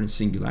experience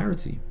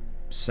singularity,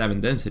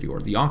 seventh density, or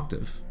the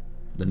octave,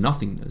 the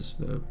nothingness,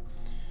 the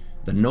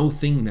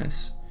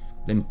no-thingness.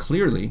 Then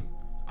clearly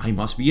I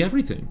must be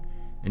everything.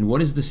 And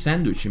what is the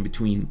sandwich in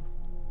between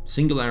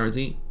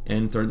singularity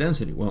and third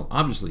density? Well,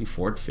 obviously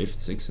fourth, fifth,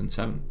 sixth, and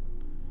seventh.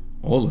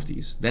 All of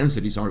these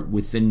densities are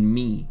within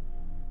me,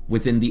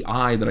 within the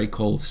I that I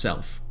call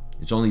self.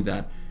 It's only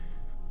that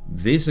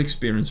this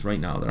experience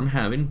right now that I'm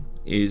having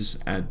is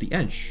at the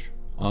edge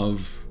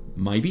of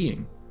my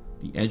being.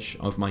 The edge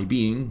of my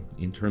being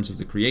in terms of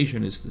the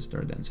creation is this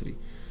third density.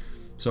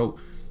 So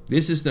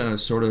this is the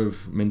sort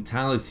of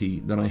mentality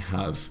that I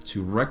have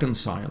to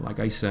reconcile, like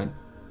I said,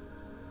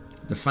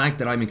 the fact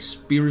that I'm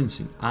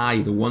experiencing, I,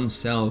 the one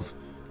self,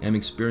 am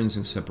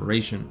experiencing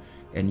separation,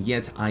 and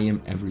yet I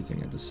am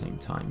everything at the same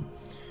time,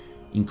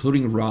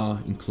 including Ra,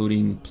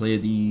 including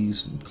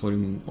Pleiades,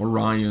 including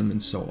Orion,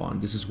 and so on.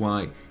 This is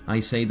why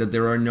I say that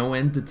there are no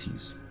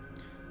entities.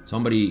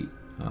 Somebody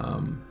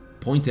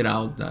pointed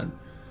out that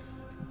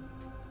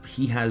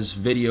he has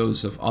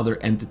videos of other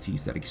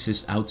entities that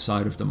exist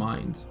outside of the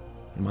mind.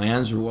 And my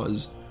answer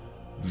was,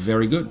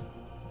 very good.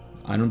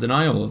 I don't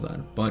deny all of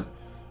that. But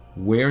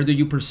where do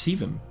you perceive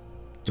them?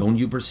 Don't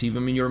you perceive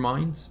them in your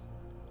mind?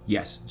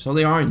 Yes. So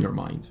they are in your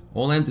mind.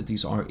 All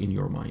entities are in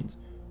your mind.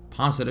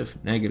 Positive,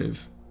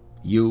 negative,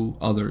 you,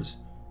 others,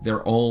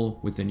 they're all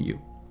within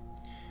you.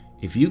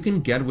 If you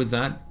can get with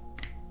that,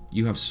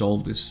 you have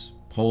solved this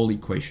whole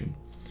equation.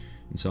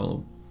 And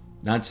so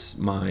that's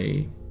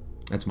my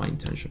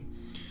intention.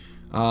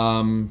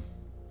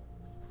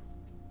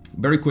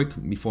 Very quick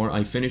before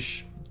I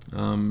finish,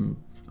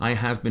 I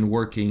have been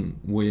working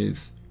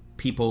with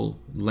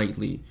people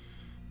lately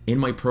in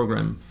my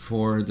program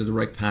for the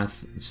Direct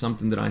Path. It's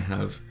something that I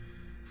have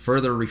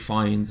further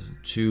refined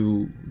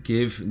to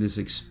give this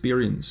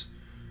experience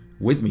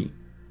with me,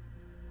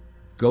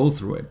 go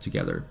through it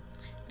together.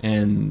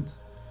 And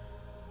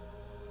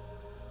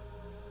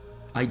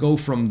I go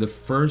from the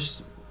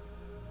first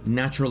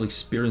natural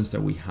experience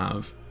that we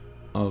have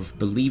of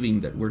believing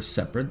that we're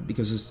separate,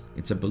 because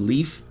it's a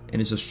belief,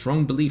 and it's a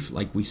strong belief,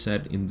 like we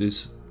said in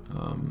this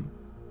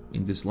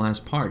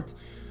last part,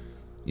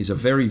 is a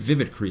very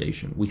vivid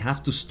creation. We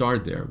have to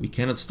start there. We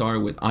cannot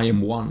start with I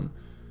am one.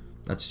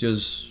 That's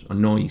just a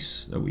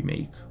noise that we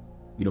make.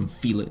 We don't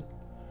feel it.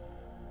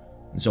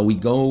 And so we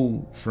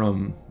go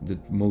from the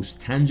most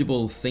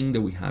tangible thing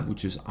that we have,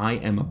 which is I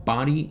am a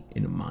body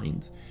and a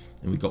mind,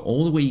 and we go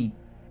all the way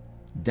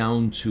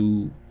down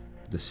to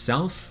the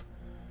self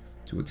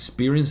to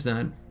experience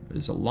that.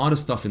 There's a lot of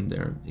stuff in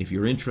there. If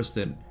you're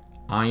interested,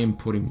 I am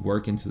putting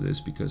work into this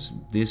because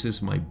this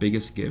is my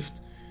biggest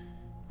gift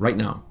right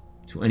now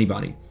to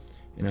anybody.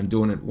 And I'm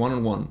doing it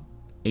one-on-one,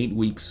 8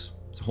 weeks.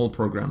 It's a whole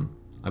program.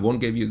 I won't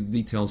give you the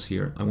details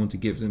here. I want to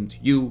give them to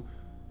you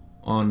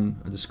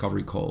on a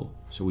discovery call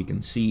so we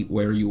can see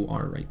where you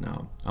are right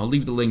now. I'll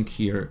leave the link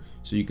here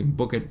so you can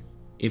book it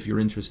if you're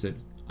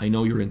interested. I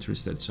know you're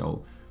interested,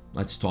 so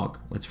let's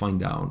talk. Let's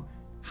find out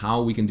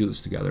how we can do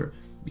this together,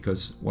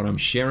 because what I'm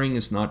sharing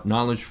is not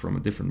knowledge from a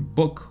different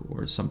book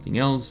or something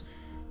else,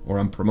 or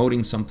I'm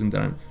promoting something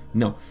that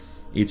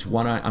it's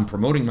what I'm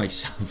promoting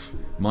myself,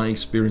 my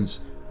experience,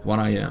 what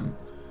I am,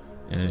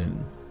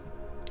 and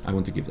I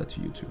want to give that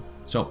to you too.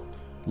 So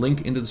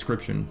link in the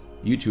description.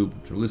 YouTube,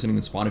 if you're listening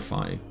on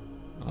Spotify,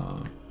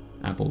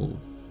 Apple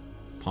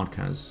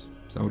Podcasts,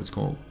 is that what it's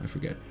called? I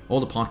forget. All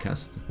the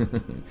podcasts.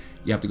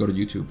 You have to go to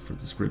YouTube for the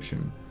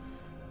description,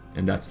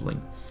 and that's the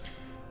link.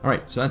 All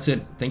right, so that's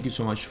it. Thank you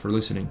so much for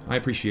listening. I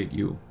appreciate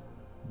you.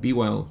 Be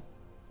well,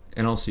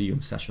 and I'll see you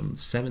in session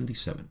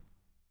 77.